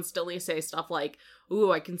and constantly say stuff like,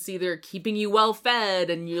 ooh, I can see they're keeping you well fed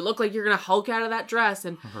and you look like you're gonna Hulk out of that dress,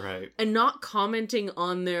 and Right. and not commenting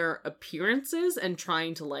on their appearances and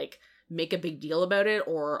trying to like make a big deal about it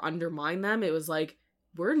or undermine them. It was like,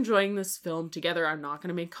 we're enjoying this film together. I'm not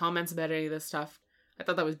gonna make comments about any of this stuff. I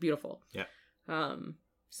thought that was beautiful. Yeah.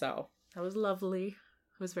 So that was lovely.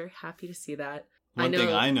 I was very happy to see that. One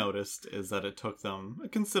thing I noticed is that it took them a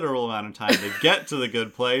considerable amount of time to get to the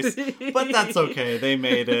good place, but that's okay. They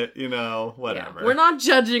made it, whatever. Yeah, we're not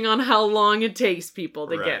judging on how long it takes people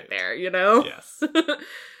to get there, Yes.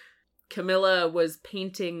 Camilla was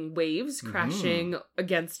painting waves crashing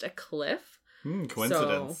against a cliff.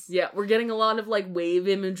 Coincidence. So, yeah, we're getting a lot of like wave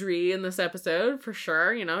imagery in this episode for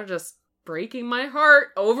sure, just breaking my heart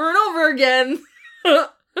over and over again.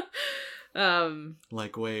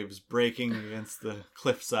 Like waves breaking against the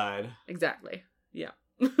cliffside. Exactly. Yeah.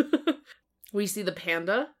 We see the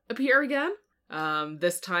panda appear again.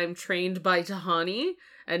 This time trained by Tahani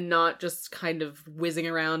and not just kind of whizzing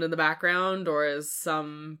around in the background or as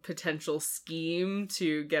some potential scheme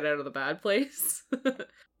to get out of the bad place.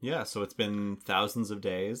 Yeah, so it's been thousands of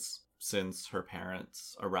days since her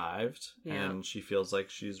parents arrived, and she feels like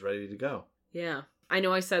she's ready to go. Yeah. I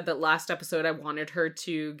know I said that last episode I wanted her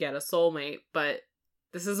to get a soulmate, but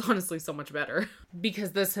this is honestly so much better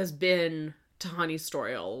because this has been Tahani's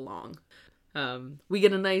story all along. We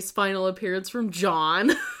get a nice final appearance from John,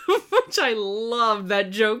 which I love.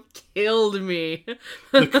 That joke killed me.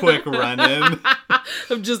 The quick run-in.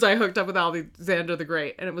 I hooked up with Alexander the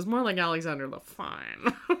Great, and it was more like Alexander the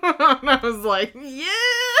Fine. And I was like,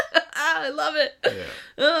 yeah, I love it.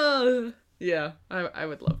 Yeah. I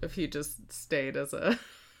would love if he just stayed as a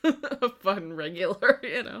fun regular,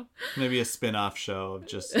 Maybe a spin-off show of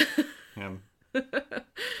just him.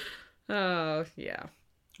 Oh, yeah.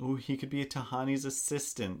 Oh, he could be Tahani's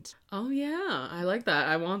assistant. Oh, yeah. I like that.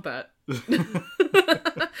 I want that.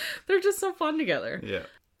 They're just so fun together. Yeah.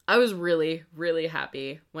 I was really, really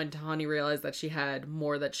happy when Tahani realized that she had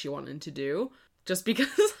more that she wanted to do. Just because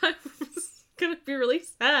I was going to be really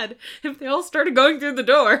sad if they all started going through the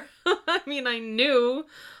door. I mean, I knew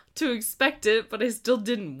to expect it, but I still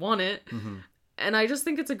didn't want it. Mm-hmm. And I just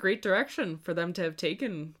think it's a great direction for them to have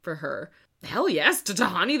taken for her. Hell yes to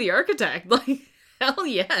Tahani the architect. Like, hell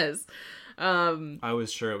yes. I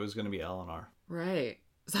was sure it was going to be Eleanor. Right.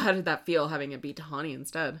 So how did that feel, having it be Tahani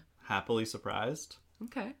instead? Happily surprised.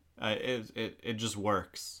 Okay. It just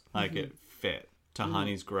works. Like, it fit.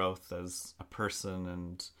 Tahani's growth as a person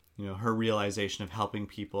and, her realization of helping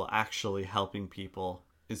people, actually helping people,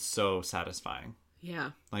 is so satisfying.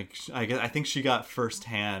 Yeah. Like, I think she got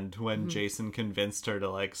firsthand when Jason convinced her to,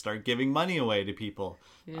 like, start giving money away to people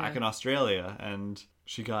back in Australia. And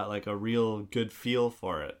she got, like, a real good feel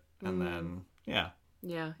for it. And then, yeah.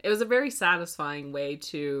 Yeah. It was a very satisfying way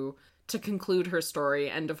to conclude her story.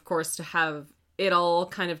 And, of course, to have it all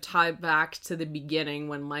kind of tie back to the beginning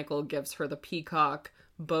when Michael gives her the peacock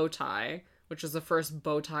bow tie, which is the first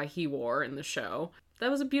bow tie he wore in the show.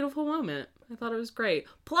 That was a beautiful moment. I thought it was great.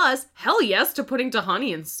 Plus, hell yes to putting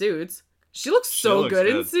Tahani in suits. She looks so good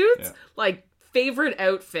in suits. Yeah. Like, favorite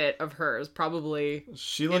outfit of hers, probably.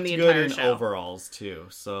 She looked good in overalls, too.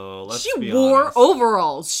 So, let's be honest. She wore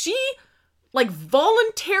overalls. She,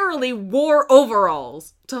 voluntarily wore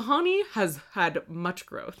overalls. Tahani has had much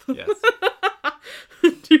growth. Yes.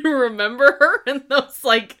 Do you remember her in those,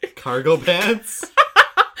 cargo pants?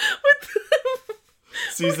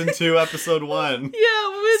 Season 2, episode 1.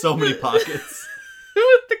 Yeah, with so many pockets.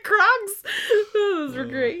 With the Crocs. Those were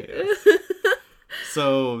great. Yes.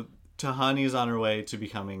 So, Tahani's on her way to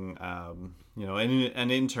becoming,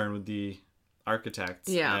 an intern with the architects.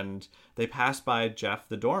 Yeah. And they pass by Jeff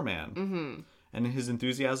the doorman. Mm-hmm. And his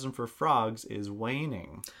enthusiasm for frogs is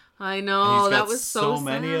waning. I know, that was so sad.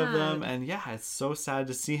 many of them. And yeah, it's so sad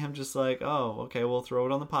to see him just like, oh, okay, we'll throw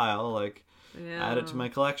it on the pile. Add it to my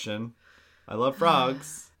collection. I love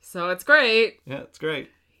frogs. So it's great. Yeah, it's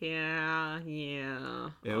great. Yeah.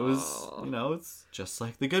 It was, it's just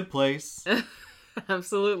like The Good Place.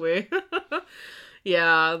 Absolutely.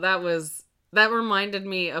 Yeah, that reminded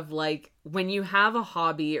me of when you have a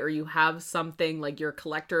hobby or you have something, you're a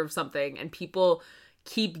collector of something and people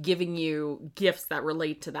keep giving you gifts that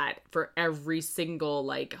relate to that for every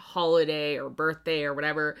single holiday or birthday or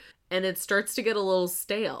whatever. And it starts to get a little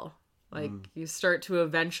stale. You start to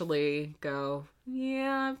eventually go,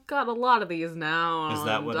 yeah, I've got a lot of these now. Is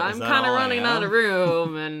that what I'm kind of running out of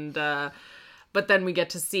room. And, but then we get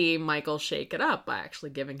to see Michael shake it up by actually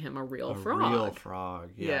giving him a real frog. A real frog,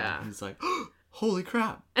 yeah. He's like, oh, holy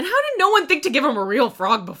crap. And how did no one think to give him a real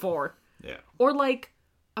frog before? Yeah. Or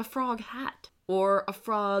a frog hat. or a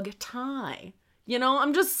frog tie. You know,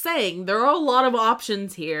 I'm just saying, there are a lot of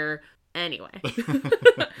options here. Anyway.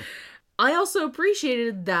 I also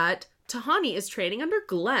appreciated that Tahani is training under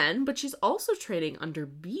Glenn, but she's also training under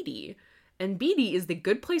Beetee. And Beetee is the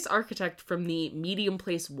Good Place architect from the Medium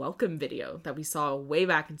Place welcome video that we saw way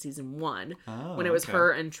back in season 1. When it was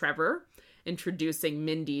her and Trevor introducing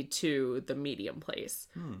Mindy to the Medium Place.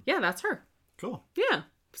 Yeah, that's her. Cool. Yeah.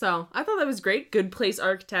 So I thought that was great. Good Place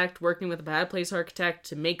architect working with a Bad Place architect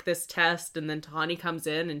to make this test. And then Tahani comes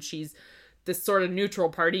in and she's this sort of neutral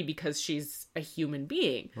party because she's a human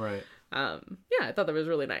being. Right. Yeah, I thought that was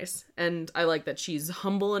really nice. And I like that she's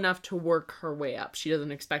humble enough to work her way up. She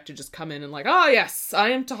doesn't expect to just come in and like, oh yes,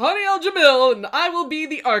 I am Tahani Al-Jamil and I will be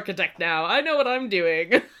the architect now. I know what I'm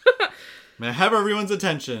doing. May I have everyone's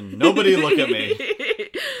attention? Nobody look at me.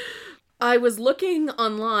 I was looking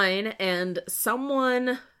online and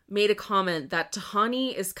someone made a comment that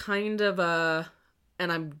Tahani is kind of a,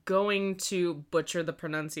 and I'm going to butcher the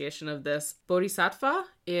pronunciation of this, bodhisattva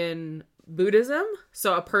in Buddhism.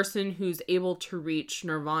 So a person who's able to reach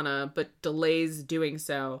nirvana but delays doing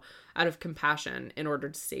so out of compassion in order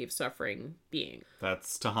to save suffering beings.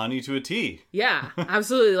 That's Tahani to a T. Yeah,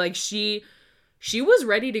 absolutely. Like she was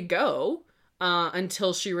ready to go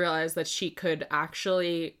until she realized that she could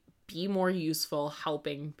actually be more useful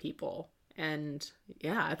helping people. And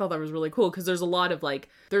yeah, I thought that was really cool because there's a lot of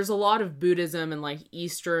Buddhism and like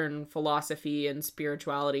Eastern philosophy and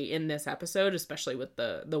spirituality in this episode, especially with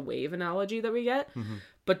the wave analogy that we get. Mm-hmm.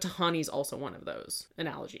 But Tahani's also one of those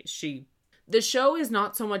analogies. The show is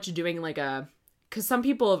not so much doing like because some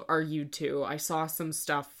people have argued too. I saw some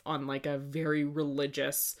stuff on like a very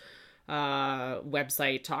religious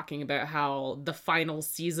website talking about how the final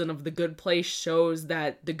season of The Good Place shows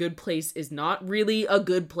that The Good Place is not really a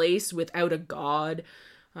good place without a god.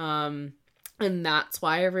 And that's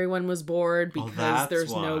why everyone was bored, because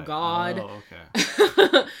there's no god. Oh,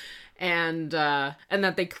 okay. And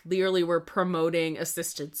that they clearly were promoting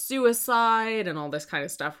assisted suicide and all this kind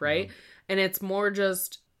of stuff, right? Mm. And it's more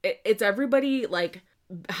just, it's everybody like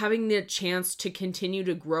having the chance to continue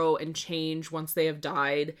to grow and change once they have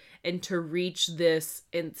died and to reach this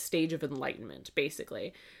stage of enlightenment,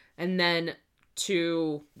 basically. And then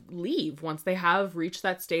to leave once they have reached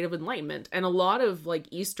that state of enlightenment. And a lot of like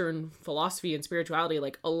Eastern philosophy and spirituality,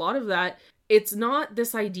 like a lot of that, it's not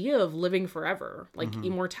this idea of living forever, like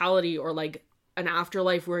immortality or like an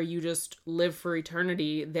afterlife where you just live for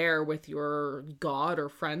eternity there with your god or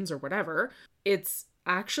friends or whatever. It's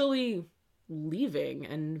actually leaving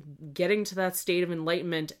and getting to that state of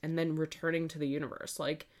enlightenment and then returning to the universe.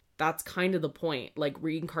 Like that's kind of the point. Like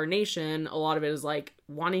reincarnation, a lot of it is like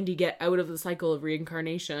wanting to get out of the cycle of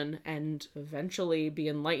reincarnation and eventually be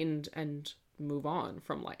enlightened and move on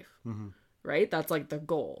from life. Right? That's like the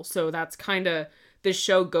goal. So that's kind of, this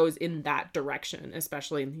show goes in that direction,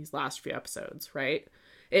 especially in these last few episodes, right?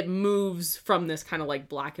 It moves from this kind of like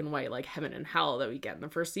black and white, like heaven and hell that we get in the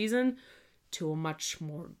first season to a much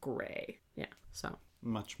more gray. Yeah, so.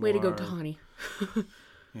 Much more. Way to go, Tahani.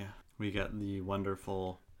 Yeah, we get the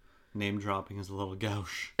wonderful name dropping as a little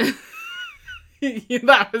gauche.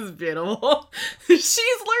 That was beautiful.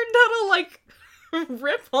 She's learned how to like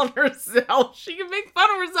rip on herself. She can make fun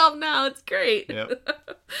of herself now. It's great. Yep.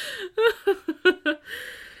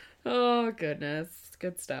 Oh, goodness.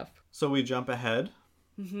 Good stuff. So we jump ahead.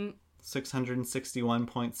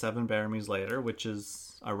 661.7 Baramies later, which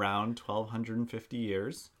is around 1,250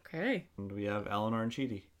 years. Okay. And we have Eleanor and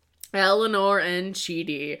Chidi. Eleanor and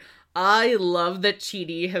Chidi. I love that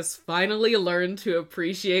Chidi has finally learned to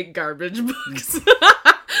appreciate garbage books. I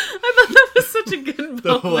thought that was such a good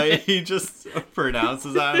moment. The way he just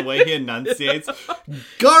pronounces that, the way he enunciates,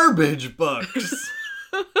 garbage books.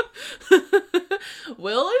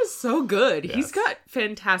 Will is so good. Yes. He's got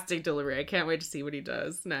fantastic delivery. I can't wait to see what he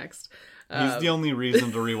does next. He's the only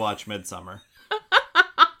reason to rewatch Midsummer.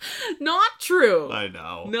 Not true. I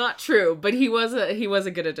know. Not true, but he was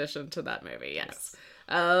a good addition to that movie, yes.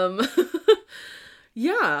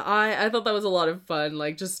 Yeah, I thought that was a lot of fun.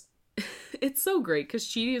 Like, just, it's so great, because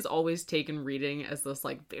Chidi has always taken reading as this,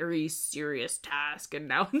 like, very serious task, and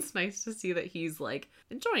now it's nice to see that he's, like,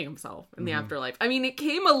 enjoying himself in the afterlife. I mean, it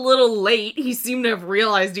came a little late. He seemed to have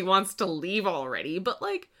realized he wants to leave already, but,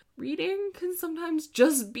 like, reading can sometimes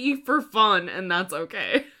just be for fun, and that's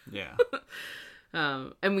okay. Yeah.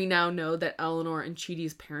 And we now know that Eleanor and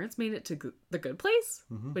Chidi's parents made it to the Good Place,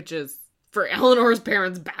 which is, for Eleanor's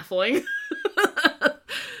parents, baffling.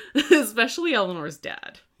 Especially Eleanor's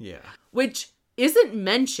dad. Yeah. Which isn't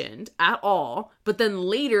mentioned at all, but then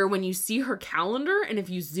later when you see her calendar, and if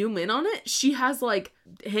you zoom in on it, she has, like,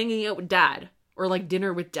 hanging out with dad, or, like,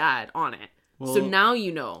 dinner with dad on it. Well, so now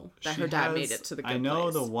you know that she her dad has- made it to the good I know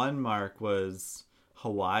place. the one mark was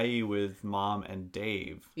Hawaii with Mom and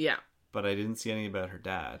Dave, Yeah. but I didn't see any about her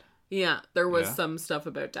dad. Yeah, there was Yeah? some stuff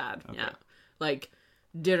about dad. Okay. Yeah. Like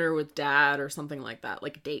dinner with dad or something like that.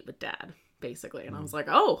 Like a date with dad, basically. And I was like,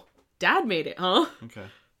 oh, dad made it, huh? Okay.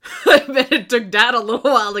 I bet it took dad a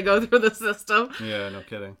little while to go through the system. Yeah, no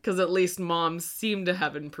kidding. Because at least moms seem to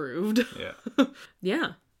have improved. Yeah. Yeah.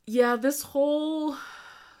 Yeah, this whole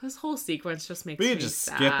sequence just makes We me could just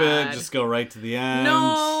sad. skip it, just go right to the end.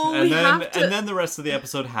 No, and we then have to- and then the rest of the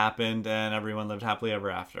episode happened and everyone lived happily ever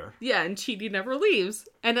after. Yeah, and Chidi never leaves.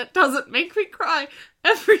 And it doesn't make me cry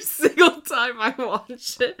every single time I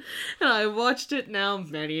watch it. And I watched it now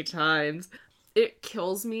many times. It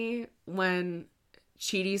kills me when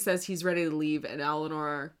Chidi says he's ready to leave and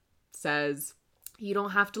Eleanor says, you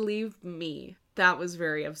don't have to leave me. That was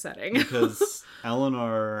very upsetting. Because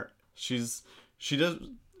Eleanor, she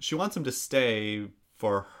wants him to stay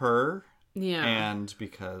for her Yeah. and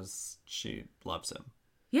because she loves him.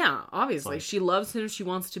 Yeah, obviously. Like- she loves him. She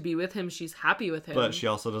wants to be with him. She's happy with him. But she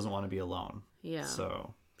also doesn't want to be alone. Yeah.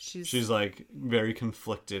 So She's like very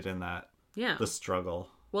conflicted in that, yeah. the struggle.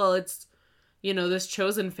 Well, it's, this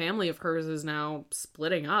chosen family of hers is now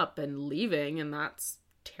splitting up and leaving, and that's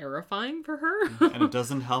terrifying for her. And it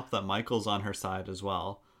doesn't help that Michael's on her side as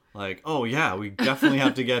well. Like, oh yeah, we definitely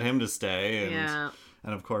have to get him to stay. And, Yeah.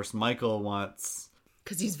 and of course, Michael wants...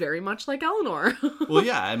 Because he's very much like Eleanor. Well,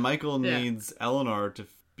 yeah, and Michael Yeah. needs Eleanor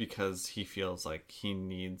because he feels like he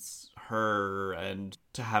needs her and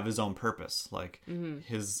to have his own purpose. Like,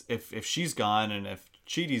 if she's gone and if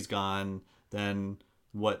Chidi's gone, then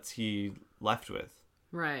what's he left with?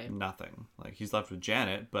 Right. Nothing. Like, he's left with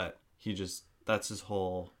Janet, but those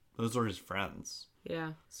are his friends.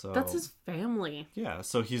 Yeah. So That's his family. yeah,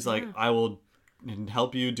 so he's like, I will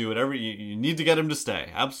help you do whatever you need to get him to stay.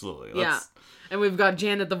 Absolutely. Yeah. And we've got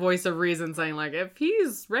Janet, the voice of reason, saying, like, if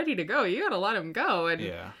he's ready to go, you gotta let him go. And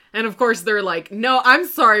Yeah. and of course they're like, no, I'm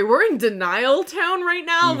sorry, we're in denial town right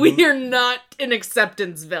now. Mm-hmm. We are not in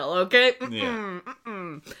Acceptanceville, okay? Mm-mm,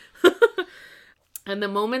 mm-mm. And the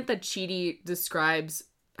moment that Chidi describes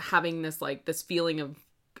having this feeling of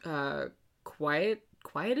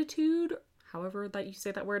quietude, however that you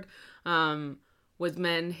say that word, was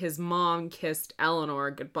when his mom kissed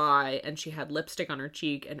Eleanor goodbye and she had lipstick on her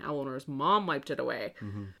cheek and Eleanor's mom wiped it away.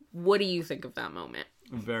 Mm-hmm. What do you think of that moment?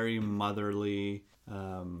 Very motherly,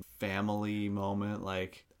 family moment.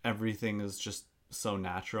 Like, everything is just so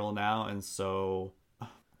natural now and so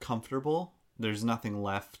comfortable. There's nothing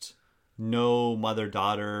left. No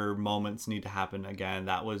mother-daughter moments need to happen again.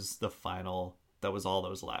 That was all that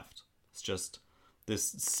was left. It's just this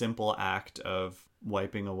simple act of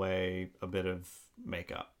wiping away a bit of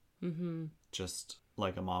makeup. Mm-hmm. Just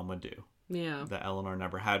like a mom would do. Yeah. That Eleanor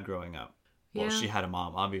never had growing up. Well, Yeah. she had a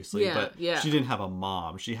mom, obviously, Yeah, but yeah. she didn't have a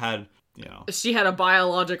mom. She had, She had a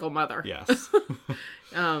biological mother. yes.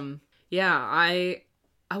 Yeah, I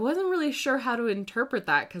wasn't really sure how to interpret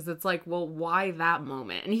that because it's like, well, why that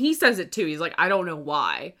moment? And he says it too. He's like, I don't know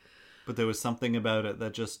why. But there was something about it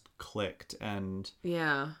that just clicked, and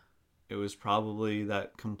Yeah. it was probably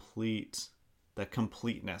that completeness.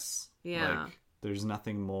 Yeah. Like, there's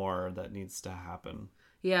nothing more that needs to happen.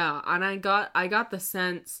 Yeah, and I got the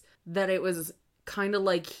sense that it was kind of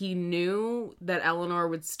like he knew that Eleanor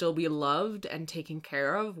would still be loved and taken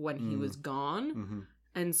care of when he was gone. Mm-hmm.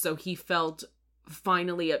 And so he felt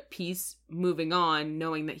finally at peace moving on,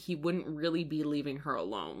 knowing that he wouldn't really be leaving her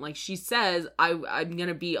alone. Like she says, I'm going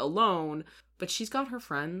to be alone, but she's got her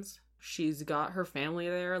friends. She's got her family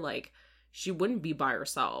there. Like, she wouldn't be by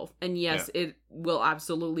herself. And yes, it will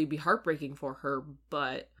absolutely be heartbreaking for her,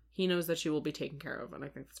 but he knows that she will be taken care of. And I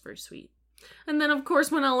think that's very sweet. And then, of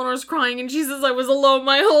course, when Eleanor's crying and she says, I was alone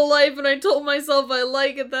my whole life and I told myself I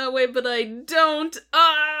like it that way, but I don't.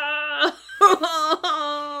 Ah!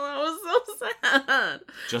 That was so sad.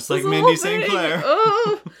 Just like This Mindy whole St. thing. Clair.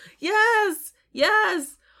 Oh, yes.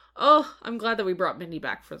 Yes. Oh, I'm glad that we brought Mindy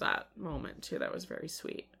back for that moment, too. That was very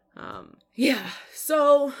sweet. Yeah.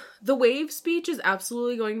 So the wave speech is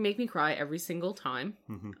absolutely going to make me cry every single time.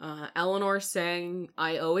 Mm-hmm. Eleanor saying,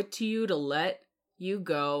 I owe it to you to let you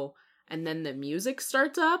go. And then the music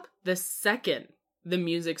starts up. The second the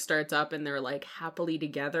music starts up and they're like happily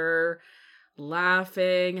together,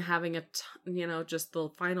 laughing, having just the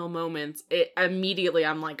final moments. It immediately,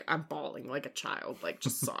 I'm bawling like a child, like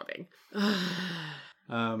just sobbing.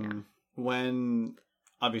 When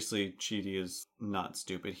obviously Chidi is not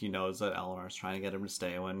stupid, he knows that Eleanor's trying to get him to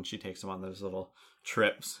stay when she takes him on those little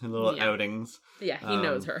trips, little outings. Yeah, he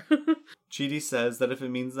knows her. Chidi says that if it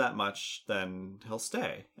means that much, then he'll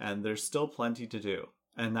stay, and there's still plenty to do.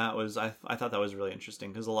 And that was, I thought that was really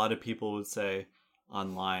interesting, because a lot of people would say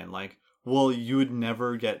online, like, well, you would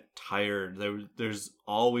never get tired. There's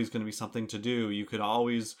always going to be something to do. You could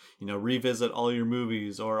always, revisit all your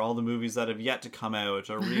movies, or all the movies that have yet to come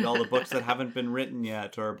out, or read all the books that haven't been written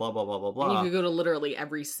yet, or blah, blah, blah, blah, blah. And you could go to literally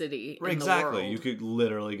every city in the world. You could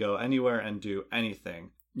literally go anywhere and do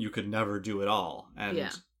anything. You could never do it all. And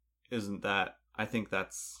isn't that, I think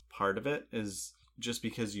that's part of it, is just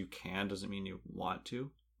because you can doesn't mean you want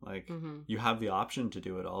to. Like, you have the option to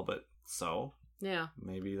do it all, but so... Yeah.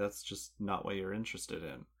 Maybe that's just not what you're interested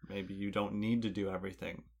in. Maybe you don't need to do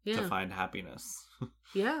everything to find happiness.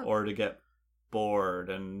 Yeah. Or to get bored.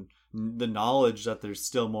 And the knowledge that there's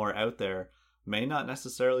still more out there may not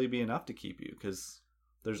necessarily be enough to keep you, because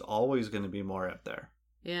there's always going to be more out there.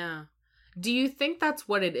 Yeah. Do you think that's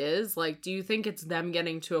what it is? Like, do you think it's them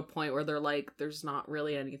getting to a point where they're like, there's not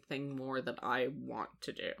really anything more that I want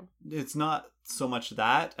to do? It's not so much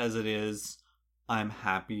that as it is, I'm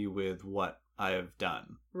happy with what I have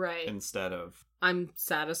done. Right. Instead of, I'm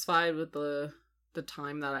satisfied with the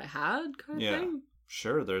time that I had, kind of thing.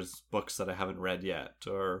 Sure, there's books that I haven't read yet,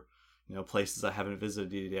 or places I haven't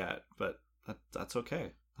visited yet, but that's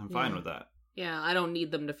okay. I'm fine with that. Yeah, I don't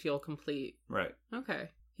need them to feel complete. Right. Okay.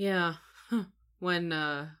 Yeah. When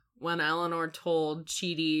Eleanor told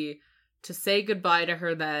Chidi to say goodbye to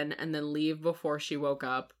her then and then leave before she woke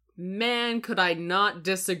up, man, could I not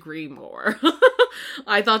disagree more.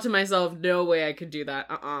 I thought to myself, no way I could do that.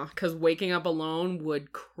 Because waking up alone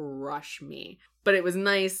would crush me. But it was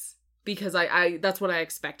nice because I that's what I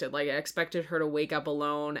expected. Like, I expected her to wake up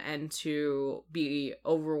alone and to be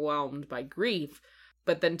overwhelmed by grief.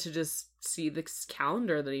 But then to just see this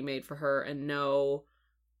calendar that he made for her and know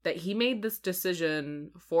that he made this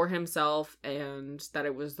decision for himself and that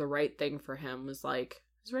it was the right thing for him was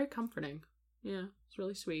very comforting. Yeah, it's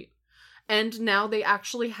really sweet. And now they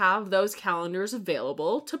actually have those calendars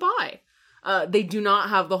available to buy. They do not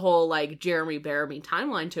have the whole, Jeremy Bearimy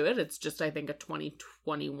timeline to it. It's just, I think, a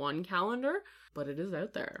 2021 calendar. But it is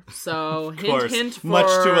out there. So, hint, for...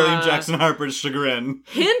 Much to William Jackson Harper's chagrin.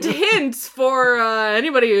 Hint for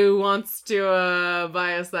anybody who wants to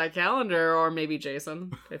buy us that calendar. Or maybe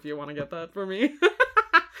Jason, if you want to get that for me.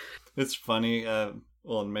 It's funny.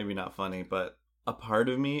 Well, maybe not funny, but... a part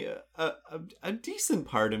of me, a decent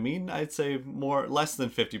part of me, I'd say less than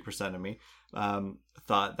 50% of me,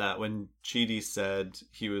 thought that when Chidi said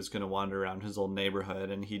he was going to wander around his old neighborhood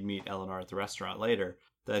and he'd meet Eleanor at the restaurant later,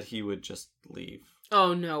 that he would just leave.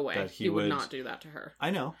 Oh, no way. That he would not do that to her. I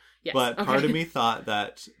know. Yes. But part of me thought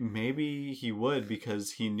that maybe he would,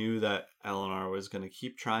 because he knew that Eleanor was going to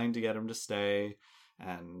keep trying to get him to stay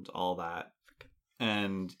and all that.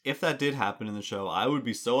 And if that did happen in the show, I would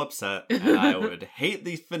be so upset, and I would hate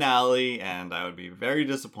the finale, and I would be very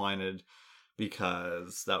disappointed,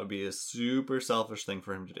 because that would be a super selfish thing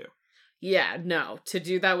for him to do. Yeah, no. To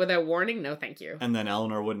do that without warning, no thank you. And then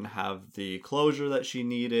Eleanor wouldn't have the closure that she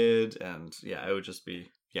needed, and yeah, it would just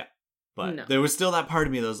be, But there was still that part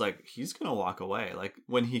of me that was like, he's going to walk away. Like,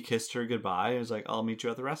 when he kissed her goodbye, he was like, I'll meet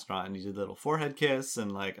you at the restaurant, and he did a little forehead kiss,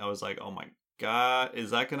 and I was like, oh my God,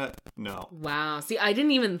 is that gonna... No. Wow. See, I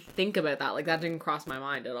didn't even think about that. That didn't cross my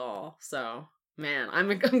mind at all. So, man,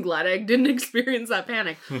 I'm glad I didn't experience that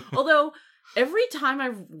panic. Although, every time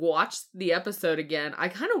I've watched the episode again, I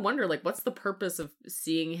kind of wonder, what's the purpose of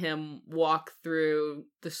seeing him walk through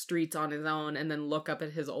the streets on his own and then look up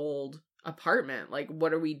at his old apartment?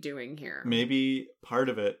 What are we doing here? Maybe part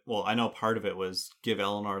of it... Well, I know part of it was give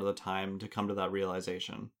Eleanor the time to come to that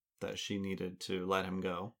realization that she needed to let him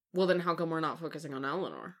go. Well, then how come we're not focusing on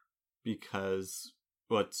Eleanor? Because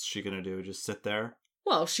what's she going to do? Just sit there?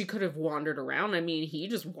 Well, she could have wandered around. I mean, he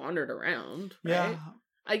just wandered around, right? Yeah.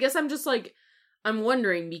 I guess I'm just I'm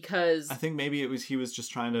wondering because... I think maybe he was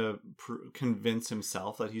just trying to convince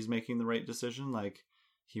himself that he's making the right decision.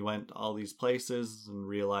 He went all these places and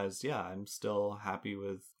realized, yeah, I'm still happy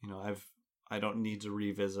with, I don't need to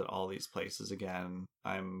revisit all these places again.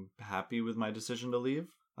 I'm happy with my decision to leave.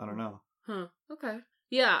 I don't know. Huh. Okay.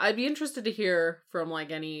 Yeah, I'd be interested to hear from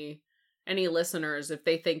any listeners if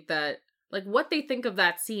they think that what they think of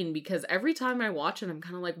that scene, because every time I watch it I'm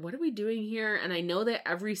kind of what are we doing here? And I know that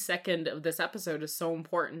every second of this episode is so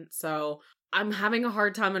important, so I'm having a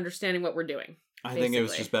hard time understanding what we're doing. I think it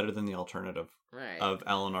was just better than the alternative. Right. Of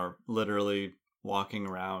Eleanor literally walking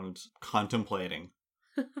around contemplating.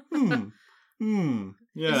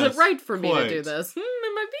 Yes, is it right for me to do this? Am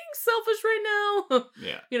I being selfish right now?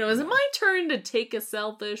 Yeah. Is it my turn to take a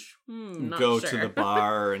selfish? Not Go sure. to the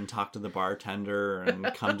bar and talk to the bartender and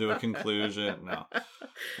come to a conclusion. No,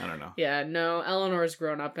 I don't know. Yeah, no, Eleanor's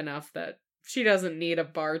grown up enough that she doesn't need a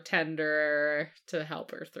bartender to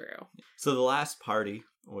help her through. So the last party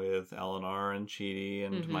with Eleanor and Chidi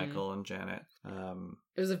and Michael and Janet.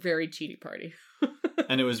 It was a very Chidi party.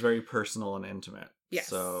 And it was very personal and intimate. Yes.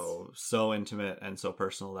 So intimate and so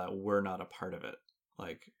personal that we're not a part of it.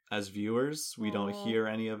 Like, as viewers, we don't hear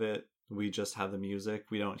any of it. We just have the music.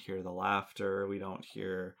 We don't hear the laughter. We don't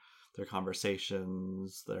hear their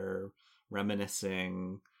conversations, their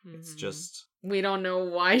reminiscing. It's just... We don't know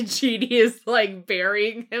why Chidi is, like,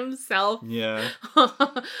 burying himself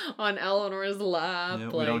on Eleanor's lap. Yeah,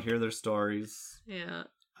 like... we don't hear their stories. Yeah.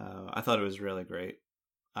 I thought it was really great.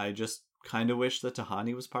 I just kind of wish that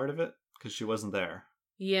Tahani was part of it, because she wasn't there.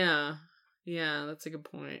 Yeah. Yeah, that's a good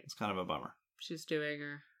point. It's kind of a bummer. She's doing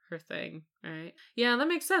her thing, right? Yeah, that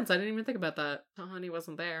makes sense. I didn't even think about that. Tahani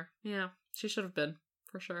wasn't there. Yeah, she should have been,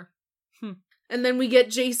 for sure. And then we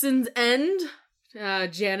get Jason's end.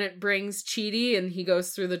 Janet brings Chidi and he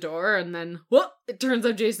goes through the door, and then it turns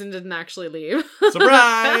out Jason didn't actually leave.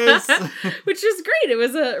 Surprise! Which is great. It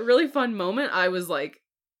was a really fun moment. I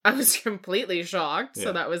was completely shocked,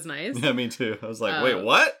 so that was nice. Yeah, me too. I was like, wait,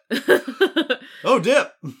 what? Oh,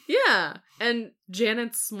 dip! Yeah, and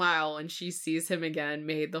Janet's smile when she sees him again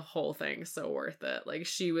made the whole thing so worth it. Like,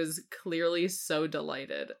 she was clearly so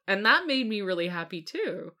delighted. And that made me really happy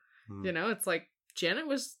too. You know, it's like, Janet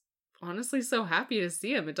was honestly so happy to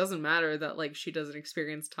see him. It doesn't matter that, like, she doesn't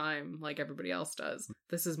experience time like everybody else does.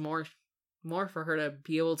 This is more for her to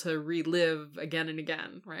be able to relive again and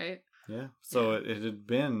again, right? Yeah. So it had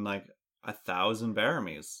been like 1,000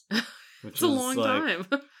 Baramies, which it's a long time.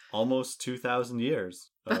 Almost 2,000 years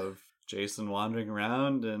of Jason wandering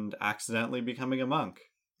around and accidentally becoming a monk.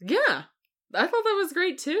 Yeah. I thought that was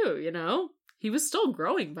great too, you know? He was still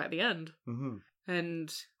growing by the end. Mm-hmm.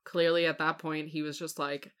 And clearly at that point, he was just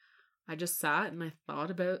like, I just sat and I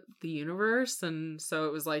thought about the universe. And so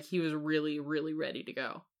it was like, he was really, really ready to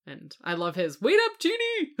go. And I love his, wait up,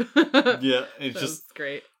 Chidi! Yeah, it's just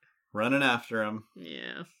great. Running after him.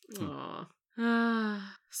 Yeah. Aww.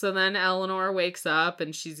 So then Eleanor wakes up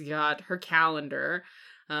and she's got her calendar.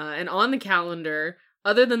 And on the calendar,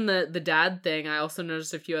 other than the dad thing, I also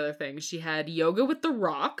noticed a few other things. She had yoga with The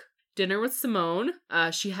Rock, dinner with Simone.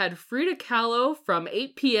 She had Frida Kahlo from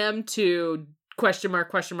 8 p.m. to ...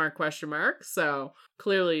 So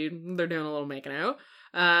clearly they're doing a little making out.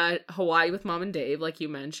 Hawaii with Mom and Dave, like you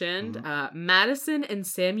mentioned. Madison and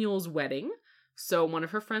Samuel's wedding. So one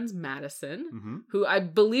of her friends, Madison, who I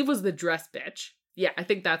believe was the dress bitch. Yeah, I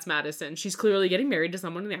think that's Madison. She's clearly getting married to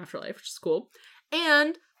someone in the afterlife, which is cool.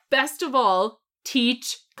 And best of all,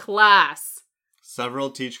 teach class. Several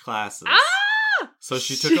teach classes. Ah! So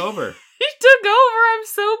she took over. She took over. I'm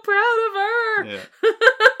so proud of her. Yeah.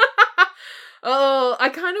 Oh, I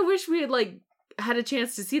kind of wish we had, like, had a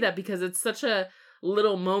chance to see that, because it's such a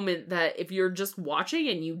little moment that if you're just watching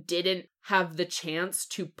and you didn't have the chance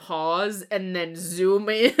to pause and then zoom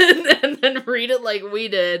in and then read it like we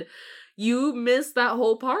did, you miss that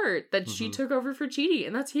whole part that she took over for Chidi,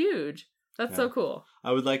 and that's huge. That's so cool.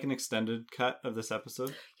 I would like an extended cut of this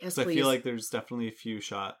episode. Yes, please. please. I feel like there's definitely a few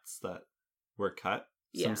shots that were cut.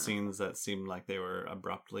 Some scenes that seemed like they were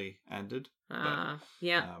abruptly ended.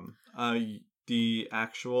 The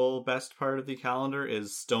actual best part of the calendar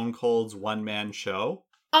is Stone Cold's one-man show.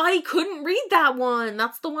 I couldn't read that one.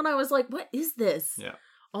 That's the one I was like, what is this? Yeah.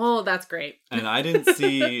 Oh, that's great. And I didn't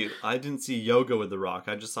see yoga with The Rock.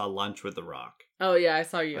 I just saw lunch with The Rock. Oh yeah, I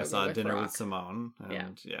saw yoga. I saw with dinner Rock. with Simone.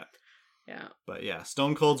 And yeah. But yeah,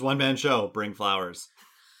 Stone Cold's one-man show. Bring flowers.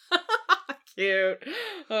 Cute.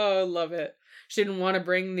 Oh, love it. She didn't want to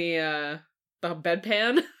bring the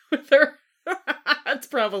bedpan with her. It's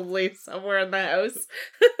probably somewhere in the house.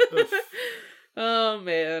 Oh,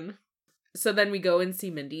 man. So then we go and see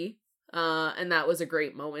Mindy. And that was a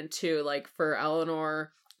great moment, too. Like, for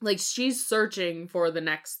Eleanor, like, she's searching for the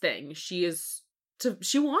next thing. She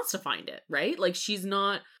wants to find it, right? Like, she's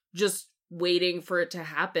not just waiting for it to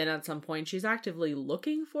happen at some point. She's actively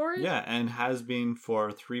looking for it. Yeah, and has been for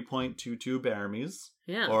 3.22 Baramies.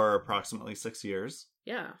 Yeah. Or approximately 6 years.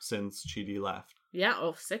 Yeah. Since Chidi left.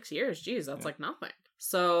 Yeah, 6 years. Jeez, that's like nothing.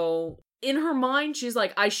 So in her mind, she's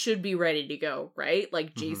like, I should be ready to go, right?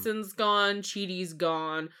 Like, Jason's gone, Chidi's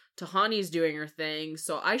gone, Tahani's doing her thing,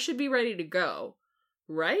 so I should be ready to go,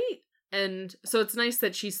 right? And so it's nice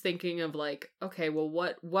that she's thinking of like, okay, well,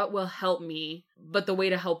 what will help me? But the way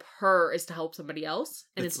to help her is to help somebody else.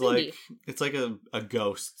 And it's Mindy. It's like a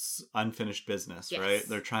ghost's unfinished business, right?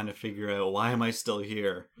 They're trying to figure out, why am I still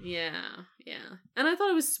here? Yeah. And I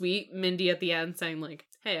thought it was sweet, Mindy at the end saying like,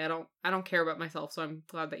 hey, I don't care about myself, so I'm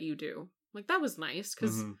glad that you do. Like, that was nice,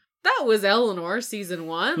 because that was Eleanor, season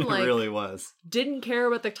 1. Like, it really was. didn't care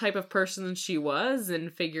about the type of person she was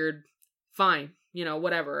and figured, fine, you know,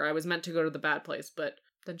 whatever. I was meant to go to the bad place, but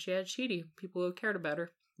then she had Chidi, people who cared about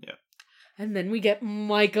her. Yeah. And then we get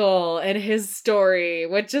Michael and his story,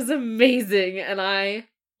 which is amazing. And I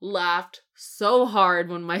laughed so hard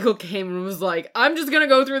when Michael came and was like, I'm just gonna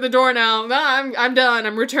go through the door now. I'm done.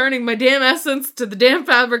 I'm returning my damn essence to the damn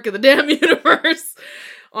fabric of the damn universe.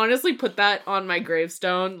 Honestly, put that on my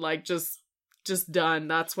gravestone. Like, just done.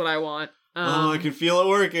 That's what I want. I can feel it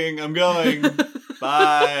working. I'm going.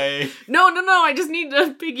 Bye. No. I just need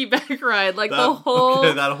a piggyback ride. Like, the whole...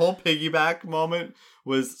 Okay, that whole piggyback moment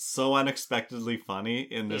was so unexpectedly funny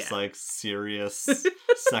in this, like, serious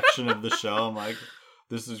section of the show. I'm like,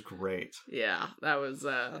 this is great. Yeah, that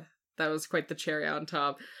was quite the cherry on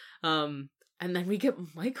top. And then we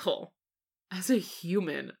get Michael as a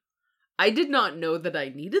human. I did not know that I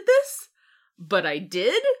needed this, but I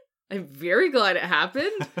did. I'm very glad it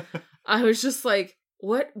happened. I was just like,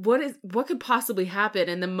 what could possibly happen?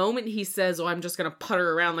 And the moment he says, oh, I'm just gonna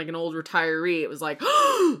putter around like an old retiree, it was like,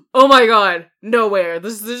 oh my god, nowhere.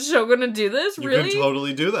 Is this show gonna do this? Really? You can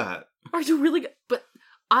totally do that. Are you really? But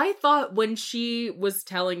I thought when she was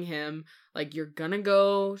telling him, like, you're gonna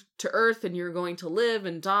go to Earth and you're going to live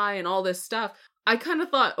and die and all this stuff, I kind of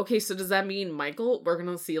thought, okay, so does that mean we're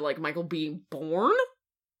gonna see, like, Michael being born?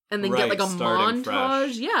 And then get, like, a montage?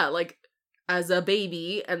 Fresh. Yeah, like, as a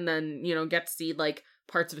baby, and then, you know, get to see, like,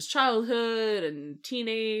 parts of his childhood and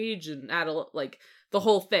teenage and adult, like, the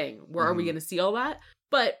whole thing. Where are we gonna see all that?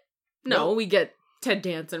 But, no, we get Ted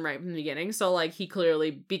Danson right from the beginning, so, like, he clearly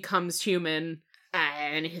becomes human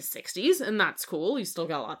in his 60s, and that's cool. He's still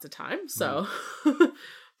got lots of time, so...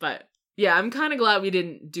 But... yeah, I'm kind of glad we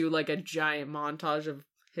didn't do, like, a giant montage of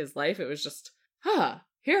his life. It was just,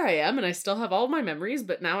 here I am, and I still have all my memories,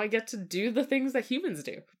 but now I get to do the things that humans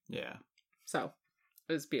do. Yeah. So,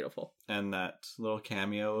 it was beautiful. And that little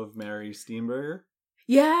cameo of Mary Steenburgen.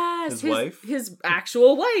 Yes! His wife? His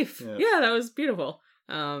actual wife. Yeah. Yeah, that was beautiful.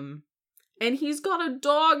 And he's got a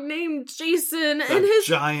dog named Jason, That and his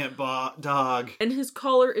giant dog. And his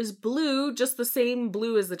collar is blue, just the same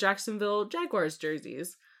blue as the Jacksonville Jaguars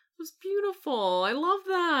jerseys. It was beautiful. I love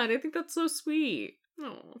that. I think that's so sweet.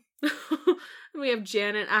 Oh. And we have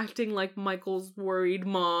Janet acting like Michael's worried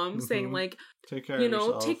mom, saying, like, take care of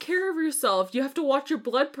yourself. Take care of yourself. You have to watch your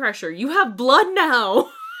blood pressure. You have blood now.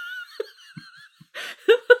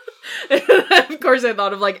 Of course, I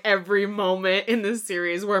thought of, like, every moment in this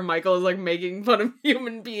series where Michael is, like, making fun of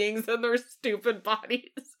human beings and their stupid bodies.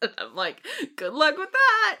 And I'm like, good luck with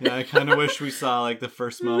that. Yeah, I kind of wish we saw, like, the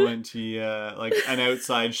first moment he, like, an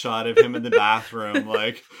outside shot of him in the bathroom,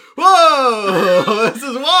 like, whoa, this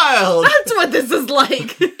is wild. That's what this is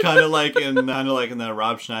like. kind of like in the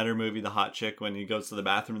Rob Schneider movie, The Hot Chick, when he goes to the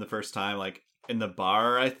bathroom the first time, like, in the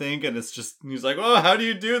bar, I think, and it's just, he's like, oh, how do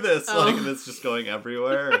you do this? Oh. Like, and it's just going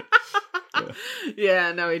everywhere.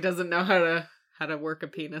 Yeah, no, he doesn't know how to work a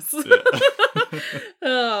penis. Yeah.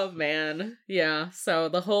 Oh, man. Yeah, so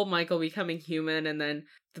the whole Michael becoming human, and then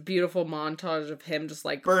the beautiful montage of him just,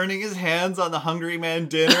 like, burning his hands on the Hungry Man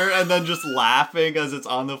dinner and then just laughing as it's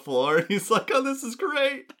on the floor. He's like, oh, this is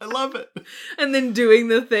great. I love it. And then doing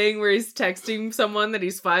the thing where he's texting someone that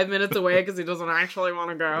he's 5 minutes away because he doesn't actually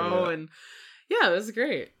want to go. Yeah. And yeah, it was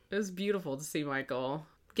great. It was beautiful to see Michael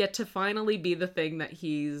get to finally be the thing that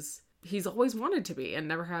he's always wanted to be and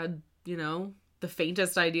never had, you know, the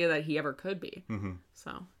faintest idea that he ever could be. Mm-hmm.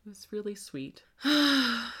 So it was really sweet.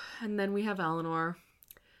 And then we have Eleanor.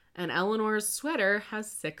 And Eleanor's sweater has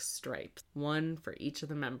 6 stripes, 1 for each of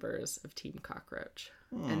the members of Team Cockroach.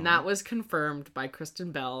 And that was confirmed by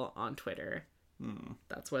Kristen Bell on Twitter.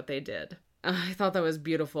 That's what they did. I thought that was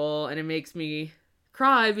beautiful, and it makes me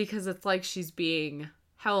cry because it's like she's being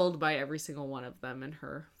held by every single one of them in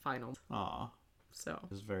her final. Aw. So.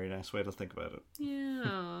 It's a very nice way to think about it.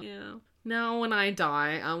 Yeah, yeah. Now when I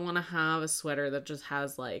die, I want to have a sweater that just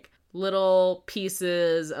has, like, little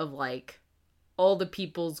pieces of, like, all the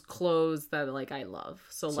people's clothes that, like, I love.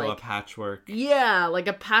 So like a patchwork. Yeah, like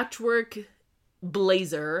a patchwork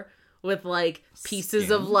blazer with, like, pieces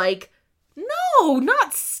Skin? of, like, no,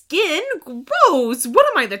 not skin. Gross. What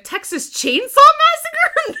am I, the Texas Chainsaw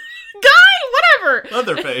Massacre guy? Whatever.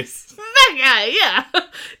 Leatherface. That guy, yeah.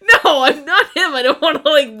 No, I'm not him. I don't want to,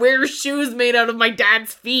 like, wear shoes made out of my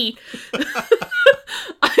dad's feet.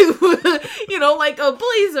 You know, like a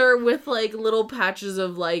blazer with, like, little patches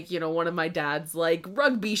of, like, you know, one of my dad's, like,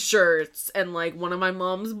 rugby shirts and, like, one of my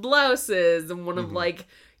mom's blouses and one of, like,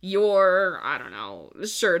 your, I don't know,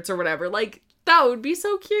 shirts or whatever. Like, that would be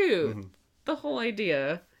so cute. The whole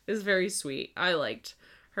idea is very sweet. I liked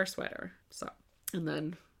her sweater. So, and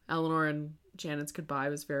then Eleanor and Janet's goodbye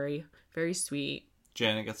was very, very sweet.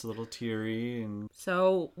 Janet gets a little teary. And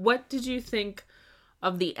So, what did you think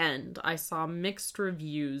of the end? I saw mixed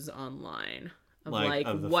reviews online of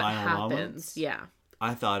of the what final happens. moments? Yeah.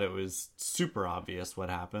 I thought it was super obvious what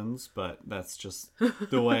happens, but that's just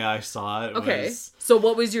the way I saw it. Okay. So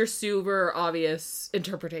what was your super obvious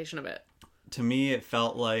interpretation of it? To me, it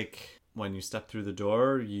felt like when you step through the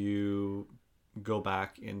door, you go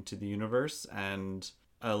back into the universe, and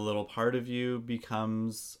a little part of you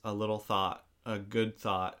becomes a little thought, a good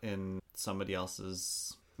thought in somebody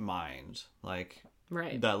else's mind. Like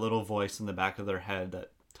Right. that little voice in the back of their head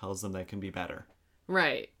that tells them they can be better.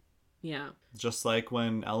 Right. Yeah. Just like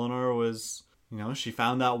when Eleanor was, she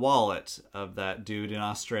found that wallet of that dude in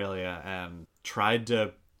Australia and tried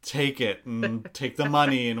to take it and take the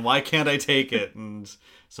money, and why can't I take it? And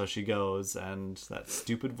so she goes, and that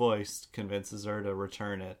stupid voice convinces her to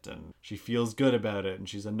return it, and she feels good about it, and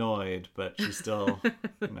she's annoyed, but she still,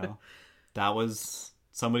 that was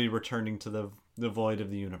somebody returning to the void of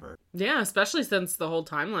the universe. Yeah, especially since the whole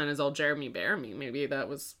timeline is all Jeremy Bearimy. Maybe that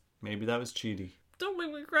was Chidi. Don't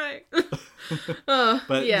make me cry.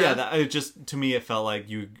 But it just, to me, it felt like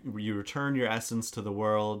you return your essence to the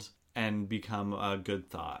world and become a good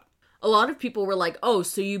thought. A lot of people were like, oh,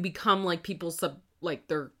 so you become like people's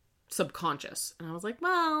their subconscious. And I was like,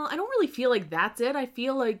 well, I don't really feel like that's it. I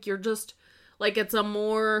feel like you're just like, it's a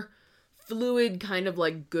more fluid kind of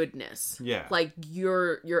like goodness. Yeah. Like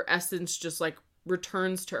your essence just like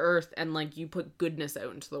returns to earth, and like you put goodness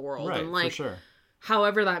out into the world. Right, and like, for sure.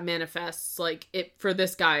 However that manifests, like it for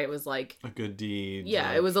this guy, it was like a good deed.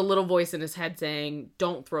 Yeah, it was a little voice in his head saying,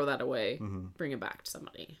 "Don't throw that away. Mm-hmm. Bring it back to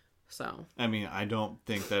somebody." So I mean, I don't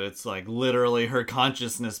think that it's like literally her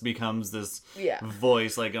consciousness becomes this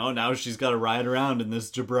voice. Like, oh, now she's got to ride around in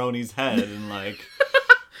this jabroni's head, and like,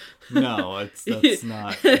 no, that's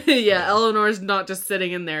not. Yeah, Eleanor's not just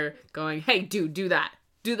sitting in there going, "Hey, dude, do that,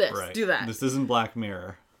 do this, right. do that." This isn't Black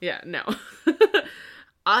Mirror. Yeah, no.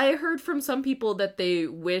 I heard from some people that they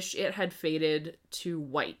wish it had faded to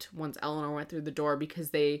white once Eleanor went through the door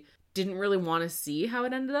because they didn't really want to see how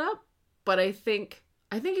it ended up. But I think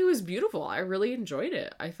it was beautiful. I really enjoyed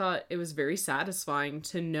it. I thought it was very satisfying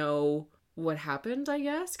to know what happened, I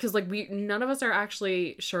guess. Because like none of us are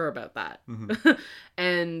actually sure about that. Mm-hmm.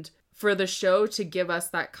 And for the show to give us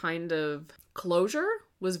that kind of closure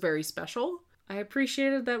was very special. I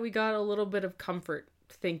appreciated that we got a little bit of comfort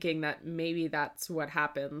thinking that maybe that's what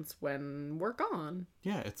happens when we're gone.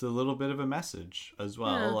 Yeah, it's a little bit of a message as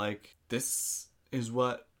well. Yeah. Like, this is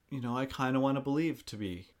what, I kind of want to believe to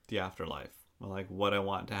be the afterlife. Like, what I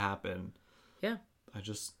want to happen. Yeah. I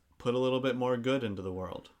just put a little bit more good into the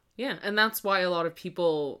world. Yeah, and that's why a lot of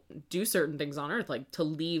people do certain things on Earth, like to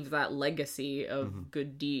leave that legacy of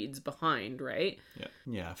good deeds behind, right? Yeah.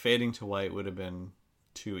 Yeah, fading to white would have been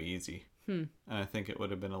too easy. And I think it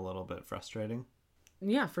would have been a little bit frustrating.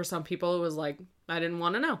 Yeah, for some people it was like, I didn't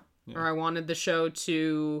want to know. Yeah. Or I wanted the show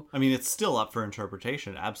to... I mean, it's still up for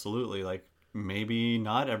interpretation, absolutely. Like, maybe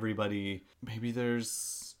not everybody... Maybe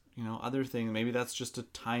there's, other things. Maybe that's just a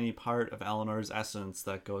tiny part of Eleanor's essence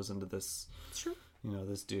that goes into this... Sure.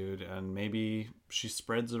 This dude. And maybe she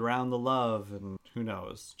spreads around the love, and who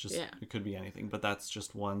knows? Just It could be anything. But that's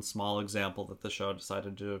just one small example that the show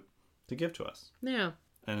decided to give to us. Yeah.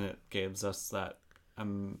 And it gives us that...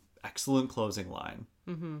 excellent closing line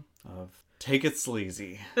of "Take it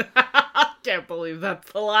sleazy." Can't believe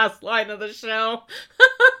that's the last line of the show.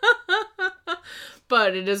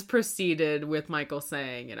 But it is preceded with Michael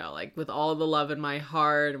saying, like, with all the love in my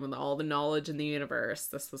heart and with all the knowledge in the universe,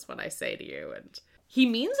 this is what I say to you. And he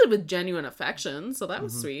means it with genuine affection, so that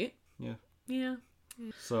was sweet. Yeah. Yeah.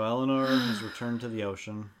 So Eleanor has returned to the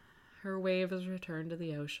ocean. Her wave has returned to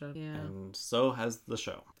the ocean. Yeah. And so has the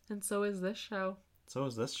show. And so is this show. So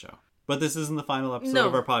is this show. But this isn't the final episode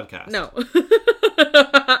of our podcast. No.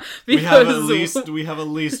 we have at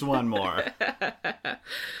least one more.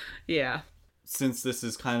 Yeah. Since this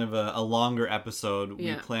is kind of a longer episode,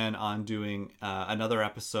 we plan on doing another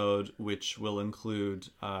episode which will include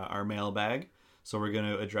our mailbag. So we're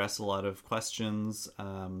going to address a lot of questions,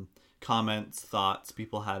 comments, thoughts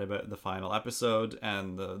people had about the final episode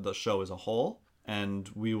and the show as a whole. And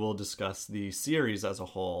we will discuss the series as a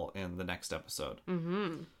whole in the next episode.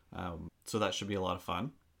 Mm-hmm. So that should be a lot of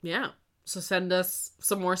fun. Yeah. So send us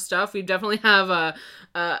some more stuff. We definitely have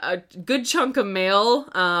a good chunk of mail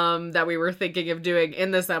that we were thinking of doing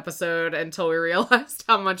in this episode until we realized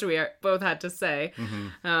how much we both had to say.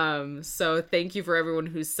 Mm-hmm. So thank you for everyone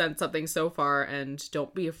who's sent something so far, and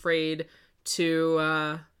don't be afraid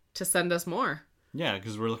to send us more. Yeah,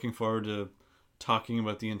 because we're looking forward to talking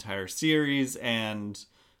about the entire series and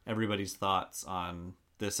everybody's thoughts on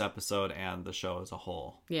this episode and the show as a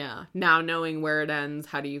whole. Yeah. Now knowing where it ends,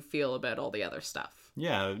 how do you feel about all the other stuff?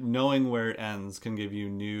 Yeah, knowing where it ends can give you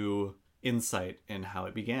new insight in how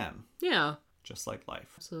it began. Yeah. Just like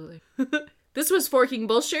life. Absolutely. This was Forking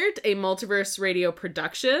Bullshit, a Multiverse Radio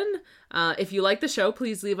production. If you like the show,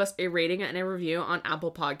 please leave us a rating and a review on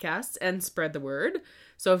Apple Podcasts and spread the word.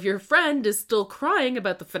 So if your friend is still crying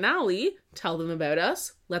about the finale, tell them about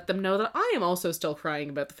us. Let them know that I am also still crying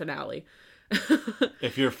about the finale.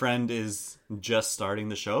 If your friend is just starting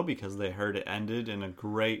the show because they heard it ended in a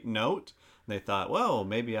great note, they thought, well,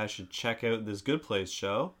 maybe I should check out this Good Place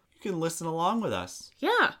show, you can listen along with us.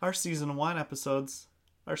 Yeah. Our season 1 episodes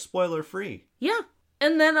are spoiler free. Yeah.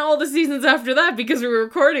 And then all the seasons after that, because we were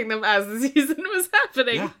recording them as the season was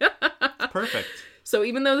happening. Yeah. Perfect. So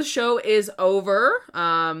even though the show is over,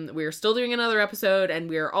 we're still doing another episode, and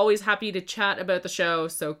we are always happy to chat about the show.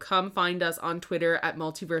 So come find us on Twitter at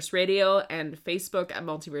Multiverse Radio and Facebook at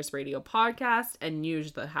Multiverse Radio Podcast, and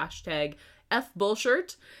use the hashtag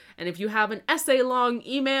FBullshit. And if you have an essay-long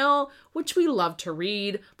email, which we love to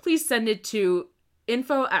read, please send it to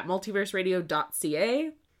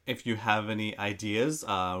info@multiverseradio.ca. If you have any ideas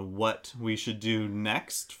what we should do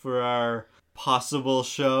next for our possible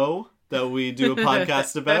show that we do a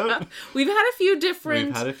podcast about. We've had a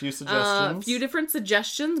few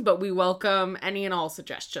suggestions, but we welcome any and all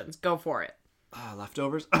suggestions. Go for it.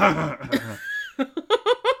 Leftovers? I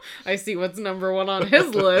see what's number 1 on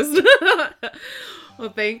his list. Well,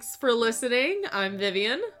 thanks for listening. I'm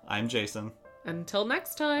Vivian. I'm Jason. Until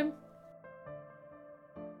next time.